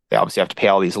 they obviously have to pay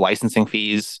all these licensing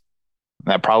fees.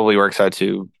 That probably works out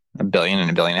to $1 billion and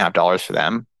 $1.5 billion for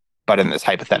them. But in this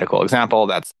hypothetical example,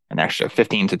 that's an extra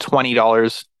 $15 to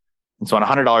 $20. And so on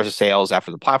 $100 of sales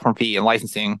after the platform fee and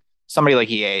licensing, somebody like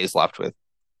EA is left with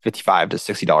 $55 to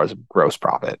 $60 of gross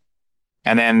profit.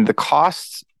 And then the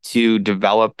cost to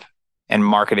develop and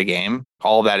market a game,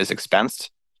 all of that is expensed.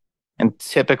 And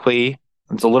typically,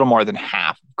 it's a little more than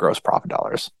half of gross profit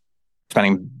dollars,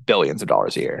 spending billions of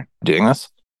dollars a year doing this.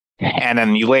 And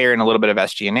then you layer in a little bit of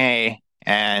SG&A,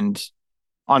 and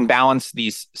on balance,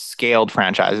 these scaled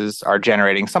franchises are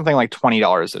generating something like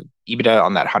 $20 of EBITDA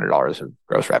on that $100 of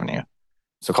gross revenue.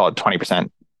 So call it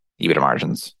 20% EBITDA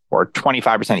margins, or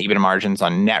 25% EBITDA margins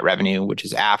on net revenue, which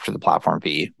is after the platform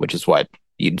fee, which is what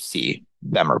you'd see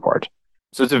them report.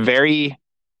 So it's a very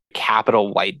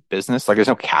capital light business. Like there's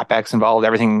no CapEx involved.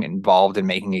 Everything involved in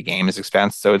making a game is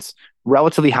expense. So it's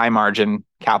relatively high margin,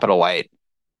 capital light.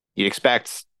 You'd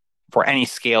expect for any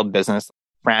scaled business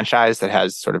franchise that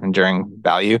has sort of enduring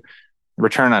value,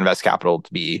 return on invested capital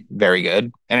to be very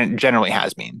good. And it generally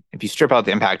has been. If you strip out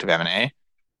the impact of M&A,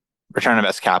 return on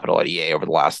invested capital at EA over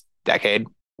the last decade,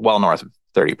 well north of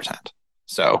 30%.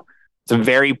 So it's a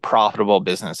very profitable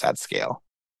business at scale.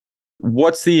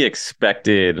 What's the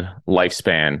expected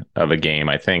lifespan of a game?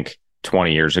 I think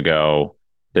 20 years ago,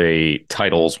 the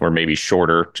titles were maybe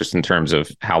shorter just in terms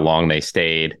of how long they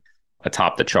stayed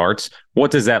atop the charts. What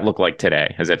does that look like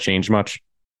today? Has that changed much?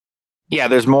 Yeah,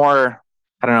 there's more,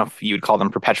 I don't know if you would call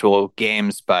them perpetual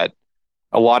games, but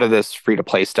a lot of this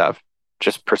free-to-play stuff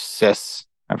just persists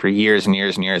for years and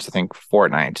years and years. I think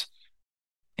Fortnite,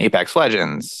 Apex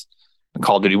Legends,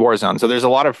 Call of Duty Warzone. So there's a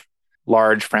lot of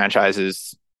large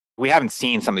franchises. We haven't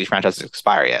seen some of these franchises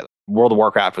expire yet. World of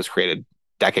Warcraft was created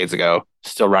decades ago,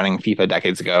 still running. FIFA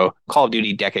decades ago, Call of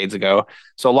Duty decades ago.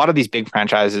 So a lot of these big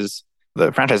franchises,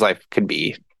 the franchise life could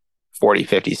be 40,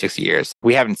 50, 60 years.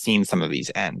 We haven't seen some of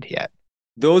these end yet.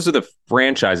 Those are the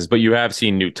franchises, but you have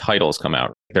seen new titles come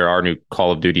out. There are new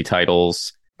Call of Duty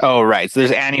titles. Oh, right. So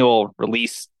there's annual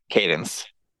release cadence.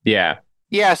 Yeah.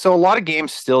 Yeah. So a lot of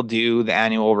games still do the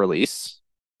annual release.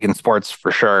 In sports,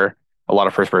 for sure, a lot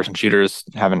of first-person shooters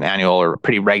have an annual or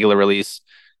pretty regular release.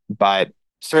 But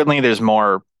certainly there's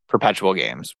more perpetual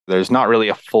games. There's not really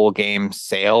a full game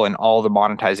sale, and all the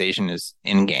monetization is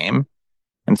in-game.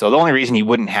 And so the only reason you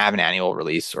wouldn't have an annual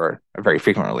release or a very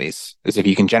frequent release is if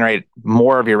you can generate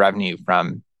more of your revenue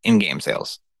from in-game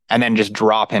sales and then just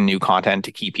drop in new content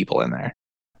to keep people in there.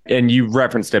 And you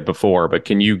referenced it before, but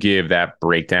can you give that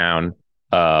breakdown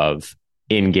of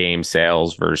in-game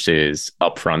sales versus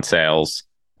upfront sales?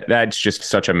 That's just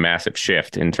such a massive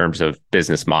shift in terms of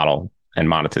business model and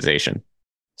monetization.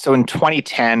 So in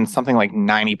 2010, something like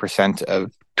 90%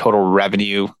 of total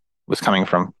revenue was coming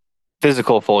from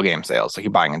physical full game sales, like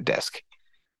you're buying a disc.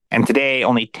 And today,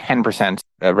 only 10%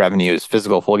 of revenue is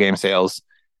physical full game sales.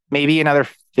 Maybe another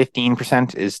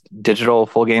 15% is digital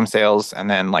full game sales. And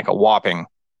then like a whopping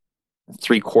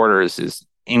 3/4 is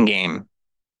in-game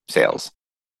sales.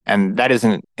 And that is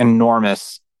an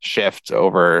enormous shift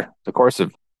over the course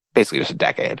of basically just a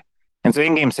decade. And so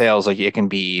in-game sales, like it can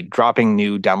be dropping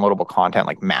new downloadable content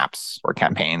like maps or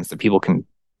campaigns that people can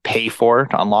pay for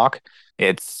to unlock.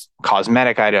 It's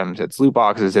cosmetic items, it's loot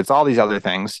boxes, it's all these other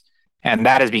things. And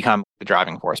that has become the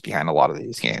driving force behind a lot of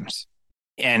these games.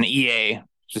 And EA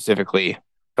specifically,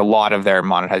 a lot of their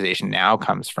monetization now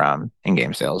comes from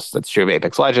in-game sales. That's true of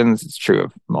Apex Legends. It's true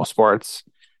of most sports.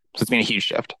 So it's been a huge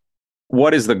shift.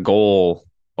 What is the goal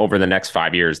over the next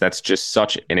 5 years? That's just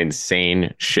such an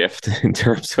insane shift in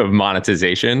terms of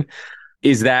monetization.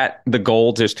 Is that the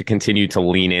goal, just to continue to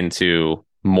lean into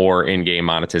more in-game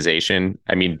monetization?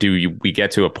 I mean, we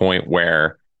get to a point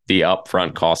where the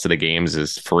upfront cost of the games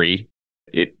is free?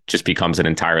 It just becomes an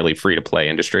entirely free-to-play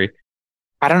industry?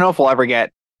 I don't know if we'll ever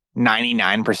get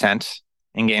 99%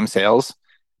 in-game sales.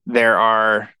 There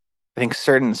are, I think,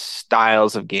 certain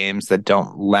styles of games that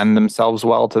don't lend themselves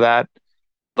well to that,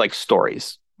 like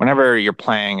stories. Whenever you're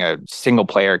playing a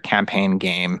single-player campaign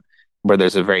game where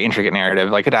there's a very intricate narrative,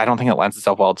 like I don't think it lends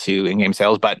itself well to in-game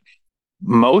sales, but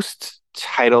most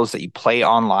titles that you play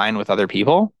online with other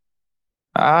people,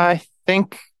 I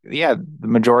think, yeah, the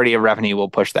majority of revenue will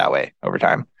push that way over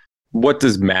time. What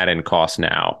does Madden cost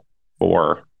now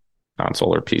for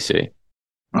console or PC?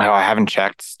 Oh, I haven't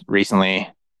checked recently.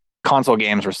 Console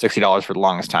games were $60 for the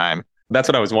longest time. That's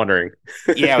what I was wondering.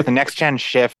 Yeah, with the next gen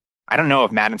shift, I don't know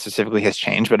if Madden specifically has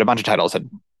changed, but a bunch of titles had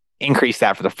increased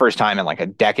that for the first time in like a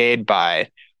decade by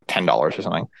 $10 or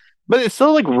something. But it's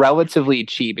still like relatively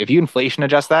cheap. If you inflation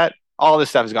adjust that, all this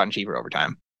stuff has gotten cheaper over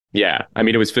time. Yeah. I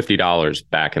mean, it was $50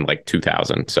 back in like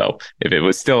 2000. So if it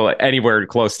was still anywhere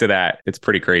close to that, it's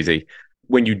pretty crazy.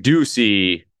 When you do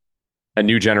see a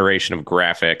new generation of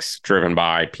graphics driven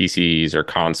by PCs or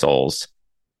consoles,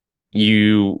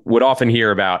 you would often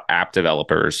hear about app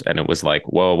developers. And it was like,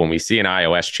 whoa, when we see an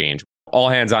iOS change, all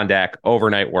hands on deck,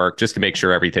 overnight work, just to make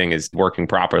sure everything is working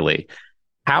properly.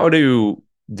 How do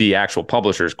the actual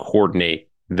publishers coordinate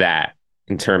that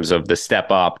in terms of the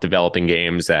step up, developing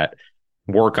games that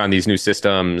work on these new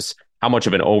systems? How much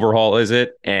of an overhaul is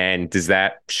it? And does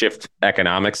that shift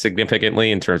economics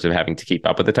significantly in terms of having to keep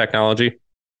up with the technology?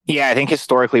 Yeah, I think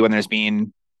historically when there's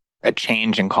been a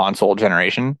change in console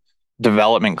generation,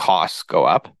 development costs go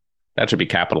up. That should be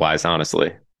capitalized,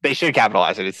 honestly. They should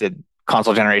capitalize it. It's a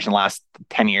console generation lasts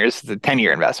 10 years. It's a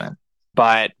 10-year investment.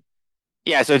 But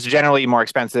yeah, so it's generally more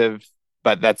expensive,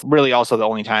 but that's really also the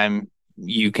only time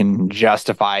you can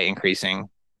justify increasing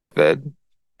the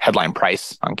headline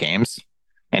price on games.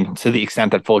 And to the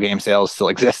extent that full game sales still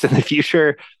exist in the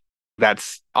future,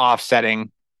 that's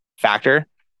offsetting factor,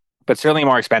 but certainly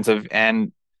more expensive.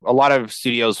 And a lot of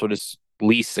studios will just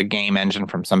lease a game engine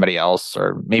from somebody else,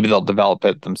 or maybe they'll develop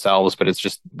it themselves, but it's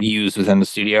just used within the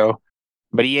studio.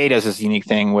 But EA does this unique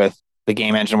thing with the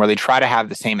game engine where they try to have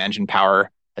the same engine power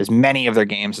as many of their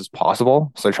games as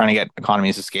possible. So they're trying to get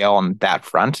economies of scale on that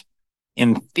front.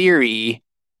 In theory,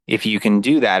 if you can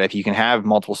do that, if you can have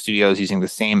multiple studios using the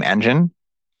same engine,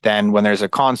 then when there's a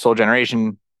console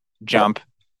generation jump,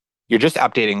 you're just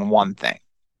updating one thing.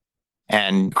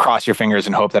 And cross your fingers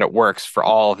and hope that it works for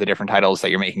all of the different titles that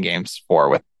you're making games for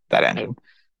with that engine.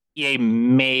 EA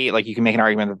may, like, you can make an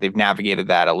argument that they've navigated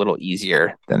that a little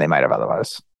easier than they might have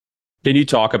otherwise. Can you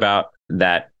talk about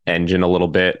that engine a little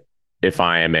bit? If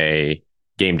I am a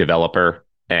game developer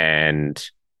and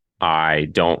I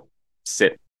don't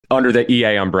sit under the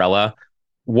EA umbrella,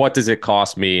 what does it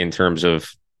cost me in terms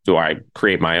of, do I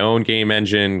create my own game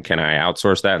engine? Can I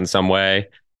outsource that in some way?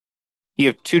 You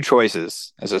have two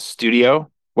choices as a studio,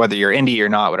 whether you're indie or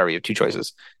not, whatever, you have two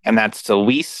choices. And that's to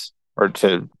lease or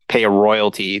to pay a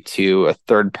royalty to a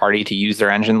third party to use their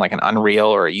engine, like an Unreal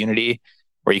or a Unity,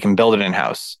 where you can build it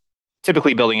in-house.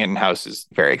 Typically, building it in-house is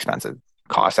very expensive.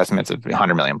 Cost estimates of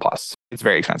 100 million plus. It's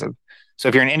very expensive. So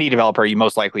if you're an indie developer, you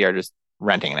most likely are just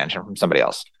renting an engine from somebody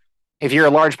else. If you're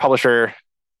a large publisher,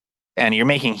 and you're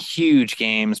making huge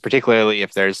games, particularly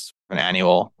if there's an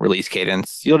annual release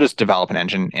cadence, you'll just develop an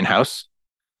engine in-house.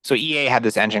 So EA had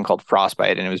this engine called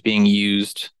Frostbite, and it was being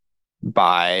used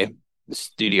by the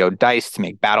studio DICE to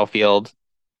make Battlefield.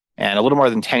 And a little more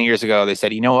than 10 years ago, they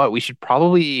said, you know what, we should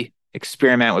probably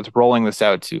experiment with rolling this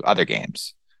out to other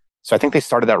games. So I think they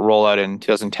started that rollout in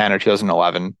 2010 or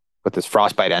 2011 with this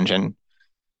Frostbite engine.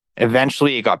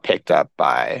 Eventually, it got picked up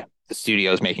by the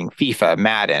studios making FIFA,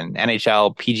 Madden,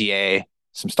 NHL, PGA,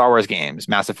 some Star Wars games,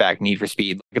 Mass Effect, Need for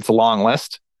Speed. It's a long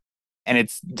list. And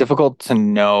it's difficult to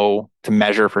know, to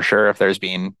measure for sure if there's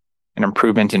been an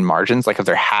improvement in margins, like if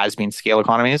there has been scale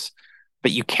economies.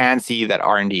 But you can see that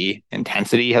R&D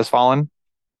intensity has fallen.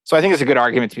 So I think it's a good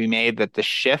argument to be made that the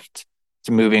shift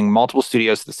to moving multiple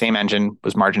studios to the same engine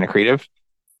was margin accretive.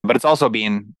 But it's also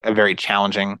been a very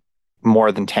challenging,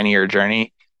 more than 10-year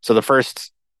journey. So the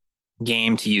first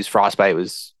game to use Frostbite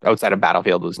was outside of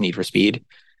Battlefield was Need for Speed.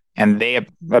 And they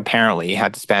apparently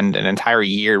had to spend an entire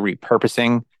year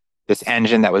repurposing this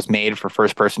engine that was made for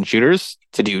first-person shooters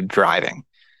to do driving.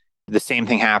 The same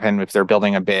thing happened if they're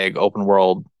building a big open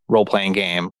world role-playing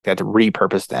game. They had to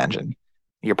repurpose the engine.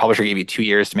 Your publisher gave you 2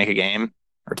 years to make a game,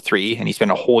 or 3, and you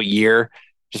spend a whole year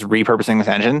just repurposing this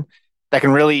engine. That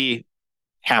can really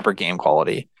hamper game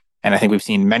quality. And I think we've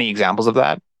seen many examples of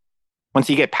that. Once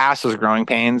you get past those growing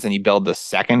pains and you build the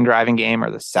second driving game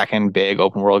or the second big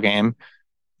open world game,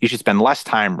 you should spend less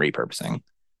time repurposing.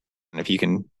 And if you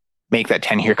can make that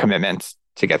 10-year commitment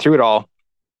to get through it all,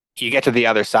 you get to the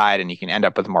other side and you can end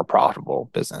up with a more profitable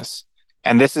business.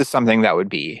 And this is something that would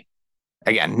be,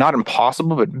 again, not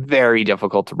impossible, but very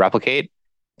difficult to replicate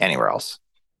anywhere else.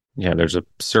 Yeah, there's a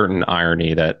certain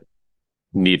irony that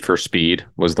Need for Speed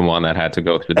was the one that had to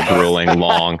go through the grueling,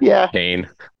 long pain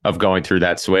of going through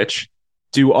that switch.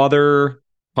 Do other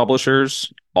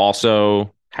publishers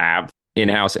also have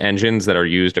in-house engines that are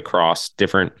used across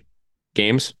different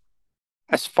games?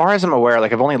 As far as I'm aware,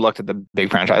 like I've only looked at the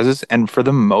big franchises, and for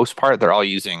the most part, they're all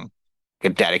using a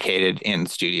dedicated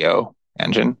in-studio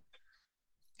engine.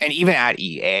 And even at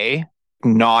EA,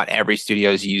 not every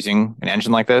studio is using an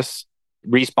engine like this.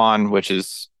 Respawn, which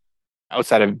is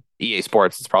outside of EA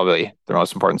Sports, it's probably their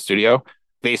most important studio.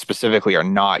 They specifically are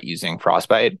not using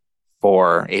Frostbite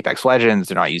for Apex Legends.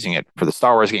 They're not using it for the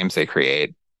Star Wars games they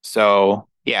create. So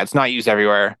yeah, it's not used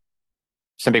everywhere.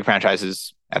 Some big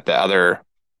franchises at the other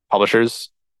publishers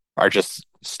are just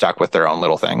stuck with their own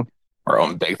little thing or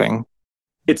own big thing.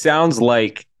 It sounds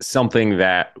like something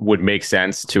that would make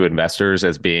sense to investors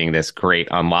as being this great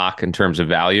unlock in terms of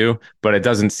value, but it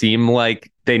doesn't seem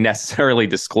like they necessarily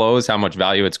disclose how much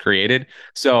value it's created.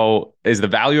 So is the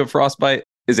value of Frostbite,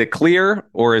 is it clear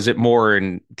or is it more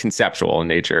in conceptual in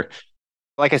nature?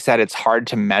 Like I said, it's hard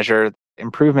to measure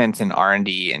improvements in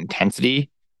R&D intensity.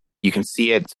 You can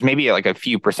see it maybe like a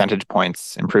few percentage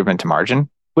points improvement to margin,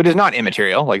 which is not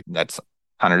immaterial. Like that's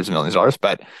hundreds of millions of dollars,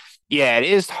 but yeah, it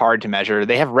is hard to measure.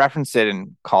 They have referenced it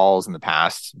in calls in the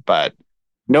past, but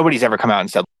nobody's ever come out and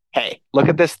said, hey, look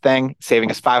at this thing saving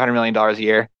us $500 million a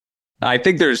year. I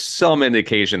think there's some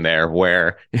indication there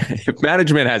where if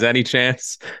management has any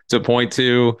chance to point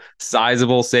to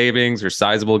sizable savings or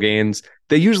sizable gains,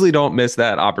 they usually don't miss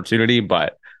that opportunity,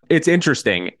 but it's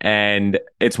interesting. And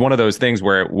it's one of those things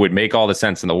where it would make all the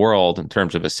sense in the world in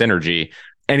terms of a synergy.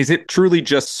 And is it truly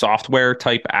just software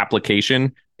type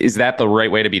application? Is that the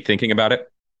right way to be thinking about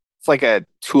it? It's like a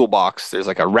toolbox. There's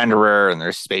like a renderer and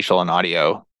there's spatial and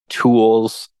audio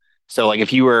tools. So like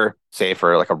if you were, say,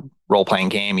 for like a role-playing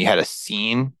game, you had a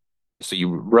scene. So you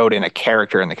wrote in a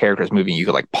character and the character is moving. You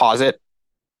could like pause it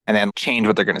and then change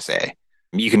what they're going to say.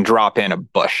 You can drop in a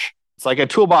bush. It's like a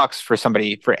toolbox for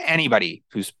anybody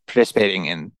who's participating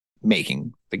in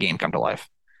making the game come to life.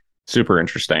 Super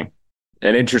interesting.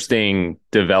 An interesting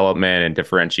development and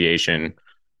differentiation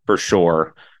for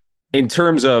sure. In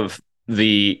terms of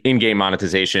the in-game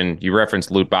monetization, you referenced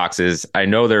loot boxes. I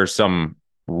know there's some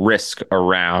risk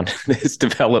around this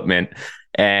development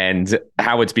and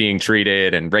how it's being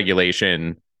treated and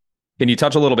regulation. Can you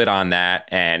touch a little bit on that?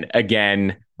 And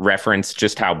again, reference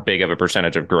just how big of a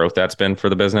percentage of growth that's been for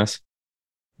the business?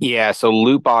 Yeah, so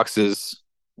loot boxes,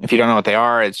 if you don't know what they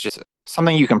are, it's just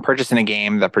something you can purchase in a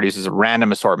game that produces a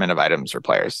random assortment of items or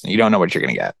players. You don't know what you're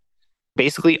going to get.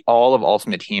 Basically, all of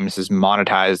Ultimate Teams is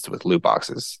monetized with loot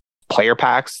boxes. Player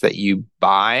packs that you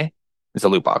buy is a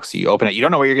loot box. You open it, you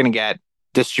don't know what you're going to get.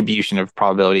 Distribution of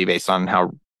probability based on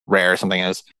how rare something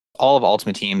is. All of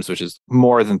Ultimate Teams, which is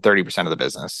more than 30% of the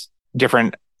business.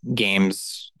 Different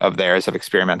games of theirs have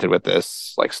experimented with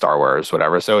this, like Star Wars,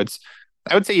 whatever. So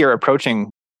I would say you're approaching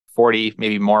 40,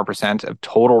 maybe more percent of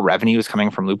total revenues coming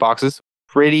from loot boxes.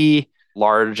 Pretty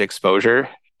large exposure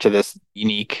to this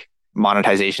unique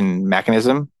monetization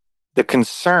mechanism. The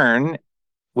concern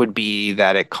would be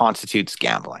that it constitutes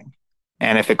gambling.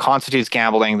 And if it constitutes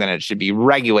gambling, then it should be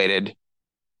regulated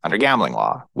under gambling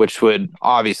law, which would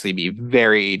obviously be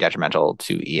very detrimental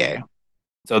to EA.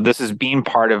 So this has been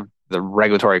part of the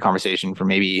regulatory conversation for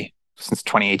maybe since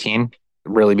 2018,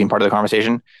 really been part of the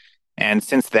conversation. And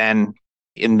since then,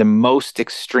 in the most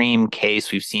extreme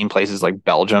case, we've seen places like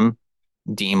Belgium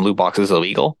deem loot boxes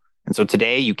illegal. And so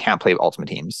today you can't play Ultimate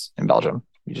Teams in Belgium.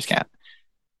 You just can't.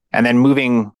 And then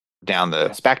moving down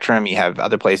the spectrum, you have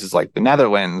other places like the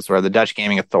Netherlands, where the Dutch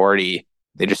Gaming Authority,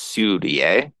 they just sued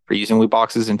EA for using loot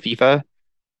boxes in FIFA.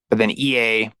 But then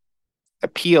EA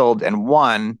appealed and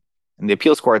won. And the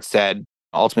appeals court said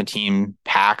Ultimate Team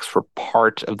packs were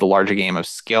part of the larger game of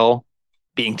skill.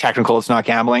 Being technical, it's not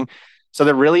gambling. So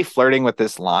they're really flirting with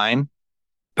this line.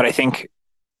 But I think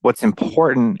what's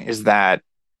important is that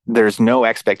there's no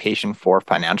expectation for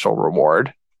financial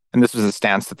reward. And this was a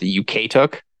stance that the UK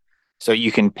took. So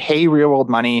you can pay real world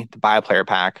money to buy a player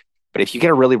pack, but if you get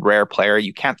a really rare player,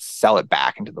 you can't sell it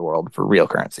back into the world for real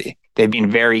currency. They've been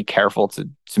very careful to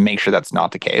make sure that's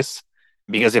not the case.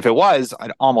 Because if it was,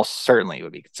 I'd almost certainly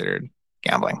would be considered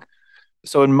gambling.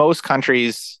 So in most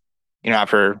countries,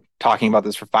 after talking about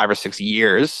this for 5 or 6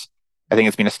 years, I think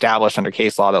it's been established under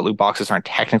case law that loot boxes aren't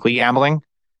technically gambling,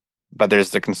 but there's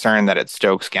the concern that it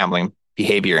stokes gambling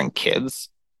behavior in kids.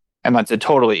 And that's a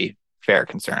totally fair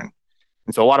concern.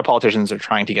 And so a lot of politicians are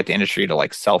trying to get the industry to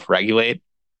self-regulate.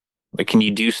 Can you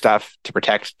do stuff to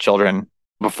protect children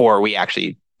before we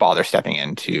actually bother stepping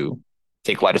in to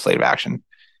take legislative action?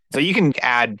 So you can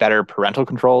add better parental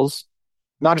controls,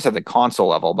 not just at the console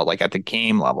level, but at the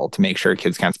game level to make sure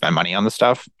kids can't spend money on this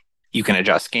stuff. You can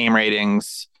adjust game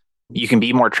ratings. You can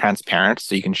be more transparent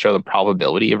so you can show the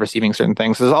probability of receiving certain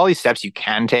things. So there's all these steps you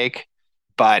can take,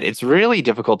 but it's really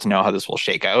difficult to know how this will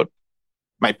shake out.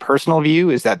 My personal view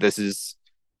is that this is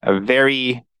a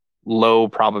very low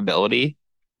probability,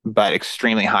 but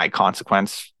extremely high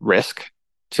consequence risk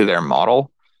to their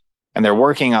model. And they're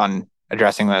working on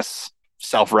addressing this,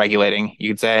 self-regulating,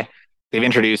 you could say. They've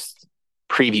introduced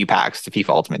preview packs to FIFA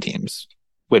Ultimate Teams,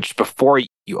 which before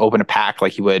you open a pack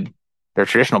like you would their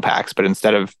traditional packs, but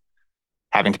instead of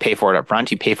having to pay for it up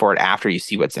front, you pay for it after you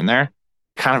see what's in there.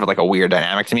 Kind of like a weird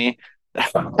dynamic to me.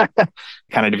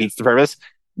 Kind of defeats the purpose.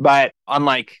 But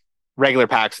unlike regular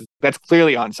packs, that's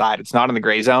clearly on side. It's not in the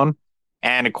gray zone.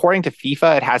 And according to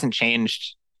FIFA, it hasn't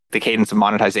changed the cadence of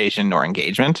monetization or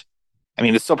engagement. I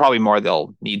mean, there's still probably more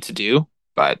they'll need to do,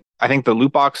 but I think the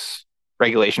loot box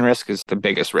regulation risk is the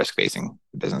biggest risk facing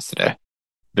the business today.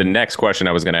 The next question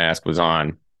I was going to ask was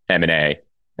on M&A.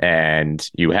 And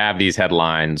you have these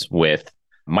headlines with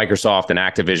Microsoft and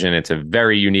Activision. It's a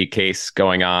very unique case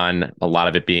going on, a lot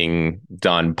of it being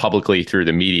done publicly through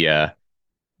the media.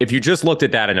 If you just looked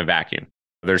at that in a vacuum,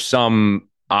 there's some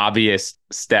obvious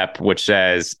step which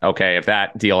says, okay, if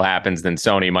that deal happens, then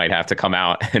Sony might have to come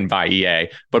out and buy EA.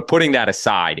 But putting that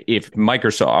aside, if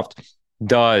Microsoft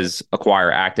does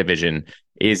acquire Activision,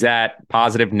 is that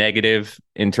positive, negative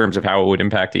in terms of how it would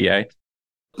impact EA?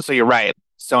 So you're right.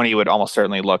 Sony would almost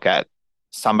certainly look at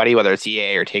somebody, whether it's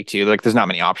EA or Take-Two. There's not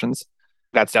many options.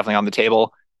 That's definitely on the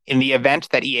table. In the event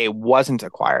that EA wasn't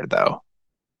acquired, though,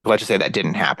 let's just say that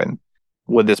didn't happen,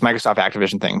 would this Microsoft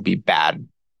Activision thing be bad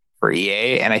for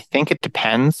EA? And I think it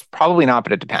depends. Probably not,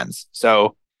 but it depends.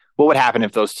 So what would happen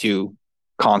if those two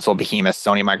console behemoths,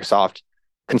 Sony and Microsoft,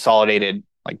 consolidated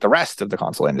the rest of the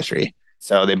console industry?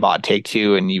 So they bought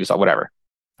Take-Two and Ubisoft, whatever.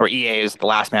 Or EA is the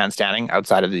last man standing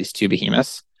outside of these two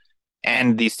behemoths.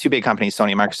 And these two big companies,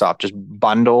 Sony and Microsoft, just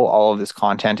bundle all of this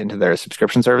content into their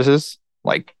subscription services,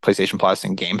 like PlayStation Plus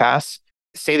and Game Pass.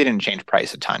 Say they didn't change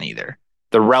price a ton either.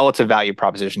 The relative value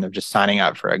proposition of just signing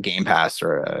up for a Game Pass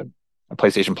or a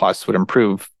PlayStation Plus would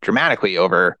improve dramatically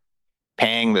over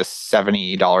paying this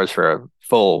 $70 for a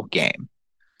full game.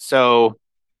 So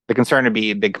the concern would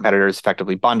be big competitors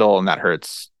effectively bundle, and that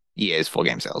hurts EA's full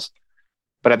game sales.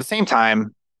 But at the same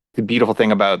time, the beautiful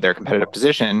thing about their competitive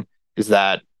position is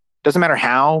that doesn't matter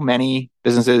how many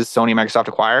businesses Sony and Microsoft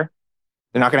acquire,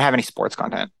 they're not going to have any sports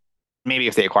content. Maybe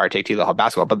if they acquire Take-Two, they'll have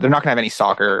basketball, but they're not going to have any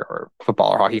soccer or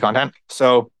football or hockey content.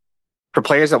 So for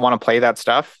players that want to play that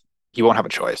stuff, you won't have a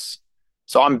choice.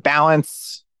 So on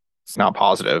balance, it's not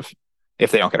positive if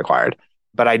they don't get acquired,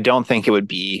 but I don't think it would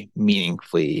be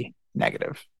meaningfully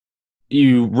negative.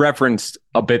 You referenced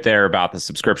a bit there about the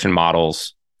subscription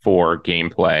models for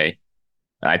gameplay.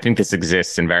 I think this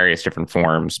exists in various different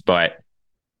forms, but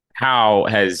how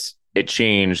has it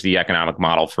changed the economic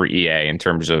model for EA in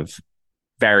terms of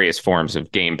various forms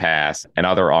of Game Pass and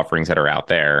other offerings that are out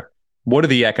there? What do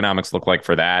the economics look like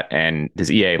for that? And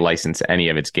does EA license any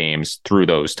of its games through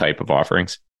those type of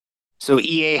offerings? So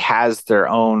EA has their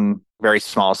own very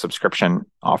small subscription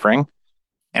offering,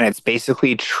 and it's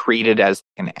basically treated as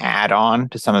an add-on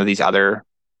to some of these other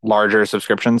larger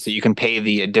subscriptions. So you can pay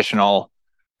the additional,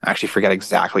 I actually forget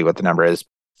exactly what the number is,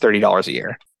 $30 a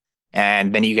year.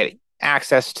 And then you get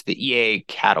access to the EA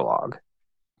catalog.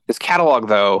 This catalog,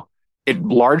 though, it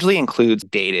largely includes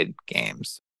dated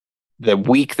games. The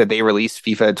week that they release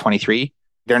FIFA 23,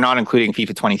 they're not including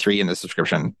FIFA 23 in the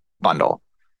subscription bundle.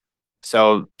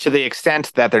 So to the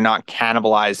extent that they're not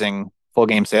cannibalizing full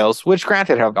game sales, which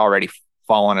granted have already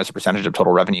fallen as a percentage of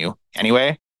total revenue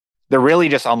anyway, they're really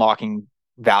just unlocking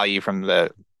value from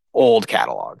the old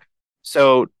catalog.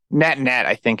 So net,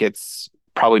 I think it's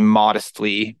probably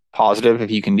modestly positive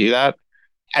if you can do that.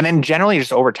 And then generally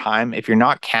just over time, if you're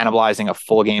not cannibalizing a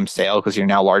full game sale because you're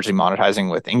now largely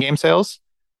monetizing with in-game sales,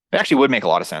 it actually would make a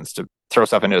lot of sense to throw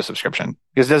stuff into a subscription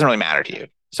because it doesn't really matter to you.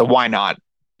 So why not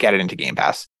get it into Game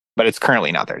Pass? But it's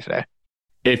currently not there today.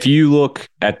 If you look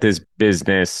at this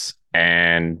business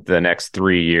and the next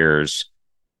 3 years,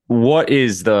 what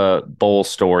is the bull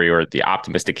story or the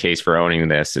optimistic case for owning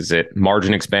this? Is it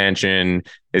margin expansion?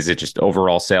 Is it just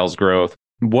overall sales growth?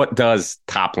 What does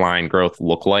top line growth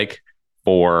look like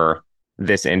for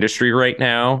this industry right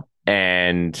now?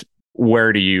 And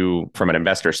where do you, from an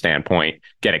investor standpoint,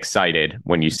 get excited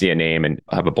when you see a name and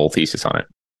have a bull thesis on it?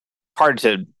 Hard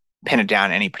to pin it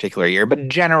down any particular year, but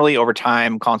generally over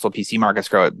time, console PC markets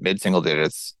grow at mid-single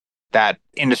digits. That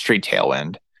industry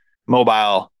tailwind.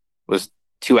 Mobile was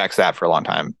 2x that for a long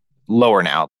time. Lower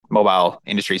now. Mobile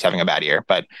industry is having a bad year.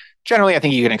 But generally, I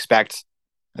think you can expect,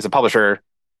 as a publisher,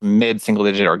 mid-single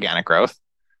digit organic growth.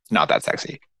 It's not that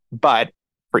sexy. But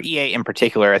for EA in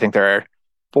particular, I think there are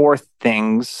 4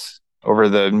 things over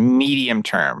the medium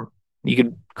term, you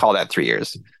could call that 3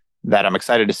 years, that I'm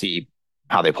excited to see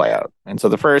how they play out. And so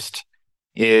the first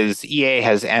is EA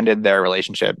has ended their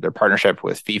partnership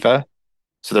with FIFA.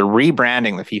 So they're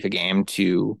rebranding the FIFA game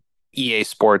to EA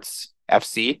Sports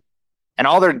FC. And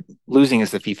all they're losing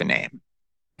is the FIFA name.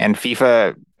 And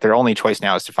FIFA, their only choice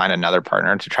now is to find another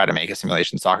partner to try to make a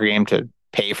simulation soccer game to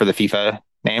pay for the FIFA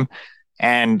name.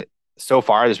 And so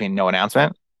far, there's been no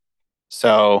announcement.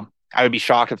 So I would be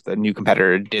shocked if the new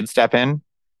competitor did step in.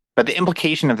 But the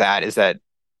implication of that is that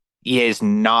EA is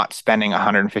not spending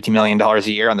 $150 million a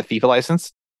year on the FIFA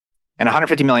license. And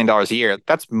 $150 million a year,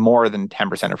 that's more than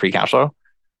 10% of free cash flow.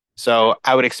 So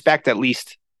I would expect at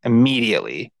least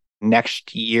immediately,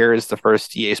 next year is the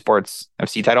first EA Sports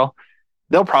FC title.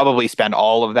 They'll probably spend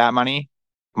all of that money,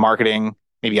 marketing,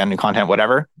 maybe on new content,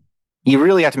 whatever. You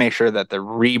really have to make sure that the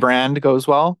rebrand goes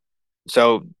well.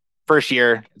 So first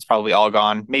year, it's probably all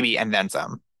gone, maybe, and then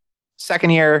some.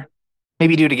 Second year,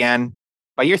 maybe do it again.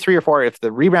 By year 3 or 4, if the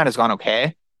rebrand has gone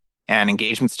okay and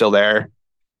engagement's still there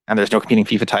and there's no competing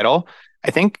FIFA title,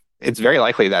 I think it's very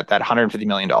likely that that $150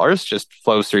 million just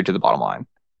flows through to the bottom line.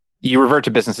 You revert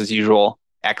to business as usual,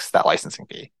 X that licensing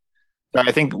fee. So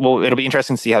I think it'll be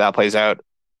interesting to see how that plays out.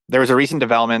 There was a recent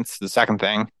development, the second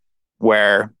thing,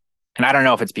 where, and I don't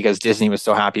know if it's because Disney was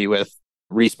so happy with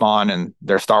Respawn and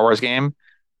their Star Wars game,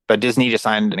 but Disney just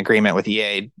signed an agreement with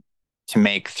EA to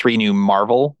make 3 new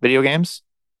Marvel video games.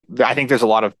 I think there's a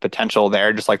lot of potential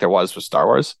there, just like there was with Star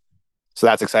Wars. So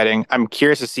that's exciting. I'm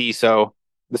curious to see. So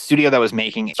the studio that was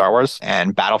making Star Wars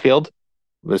and Battlefield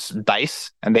was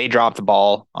DICE, and they dropped the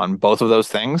ball on both of those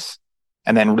things.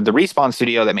 And then the Respawn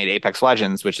studio that made Apex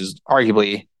Legends, which is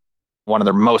arguably one of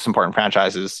their most important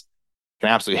franchises, can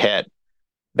absolutely hit.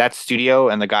 That studio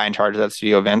and the guy in charge of that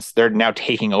studio, Vince, they're now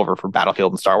taking over for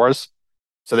Battlefield and Star Wars.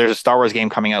 So there's a Star Wars game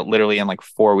coming out literally in like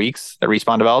 4 weeks that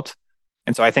Respawn developed.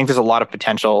 And so I think there's a lot of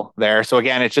potential there. So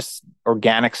again, it's just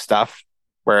organic stuff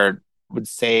where I would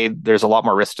say there's a lot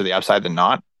more risk to the upside than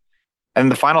not.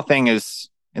 And the final thing is,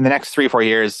 in the next 3 or 4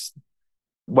 years,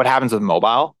 what happens with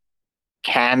mobile?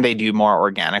 Can they do more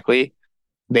organically?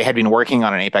 They had been working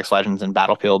on an Apex Legends and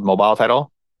Battlefield mobile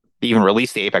title. They even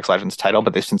released the Apex Legends title,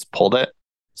 but they've since pulled it.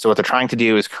 So what they're trying to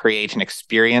do is create an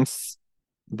experience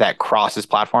that crosses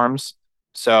platforms.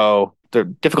 So the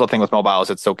difficult thing with mobile is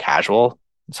it's so casual.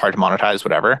 It's hard to monetize,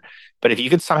 whatever. But if you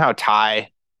could somehow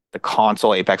tie the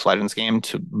console Apex Legends game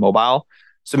to mobile,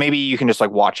 so maybe you can just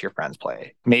like watch your friends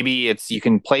play. Maybe it's you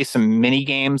can play some mini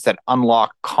games that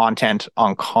unlock content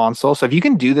on console. So if you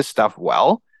can do this stuff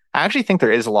well, I actually think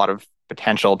there is a lot of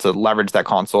potential to leverage that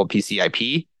console PC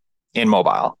IP in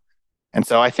mobile. And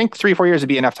so I think 3 or 4 years would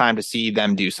be enough time to see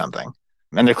them do something.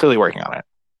 And they're clearly working on it.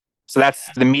 So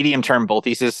that's the medium term bull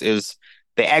thesis is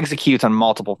they execute on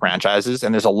multiple franchises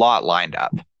and there's a lot lined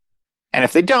up. And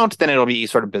if they don't, then it'll be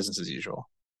sort of business as usual.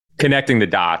 connecting the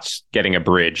dots, getting a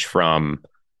bridge from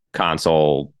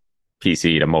console,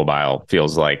 PC to mobile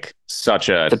feels like it's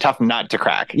a tough nut to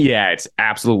crack. Yeah, it's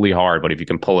absolutely hard, but if you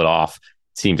can pull it off,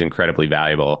 it seems incredibly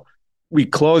valuable. We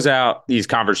close out these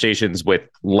conversations with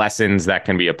lessons that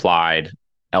can be applied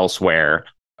elsewhere.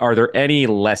 Are there any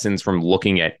lessons from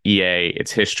looking at EA,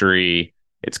 its history,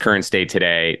 its current state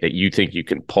today, that you think you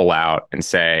can pull out and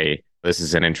say, this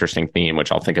is an interesting theme,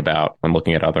 which I'll think about when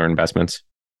looking at other investments?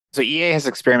 So EA has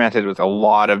experimented with a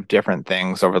lot of different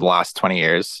things over the last 20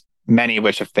 years, many of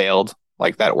which have failed,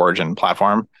 like that Origin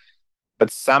platform.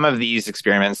 But some of these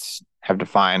experiments have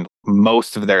defined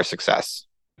most of their success.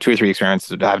 2 or 3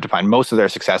 experiments have defined most of their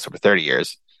success over 30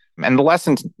 years. And the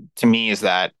lesson to me is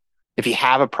that if you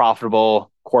have a profitable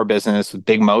core business with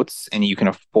big moats and you can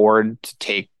afford to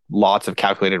take lots of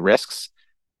calculated risks,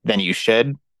 then you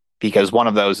should, because one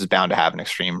of those is bound to have an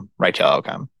extreme right tail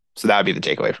outcome. So that would be the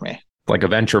takeaway for me. Like a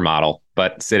venture model,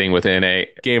 but sitting within a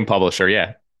game publisher.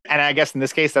 Yeah. And I guess in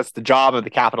this case, that's the job of the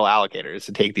capital allocators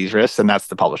to take these risks, and that's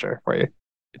the publisher for you.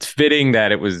 It's fitting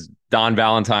that it was Don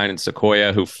Valentine and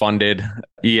Sequoia who funded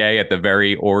EA at the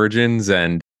very origins,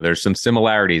 and there's some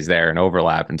similarities there and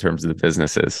overlap in terms of the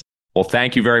businesses. Well,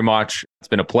 thank you very much. It's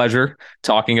been a pleasure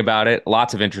talking about it.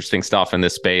 Lots of interesting stuff in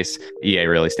this space. EA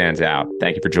really stands out.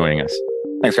 Thank you for joining us.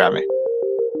 Thanks for having me.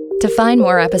 To find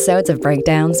more episodes of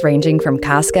breakdowns ranging from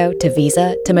Costco to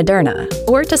Visa to Moderna,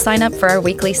 or to sign up for our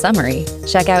weekly summary,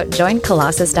 check out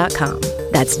joincolossus.com.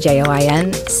 That's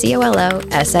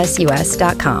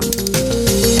JoinColossus.com.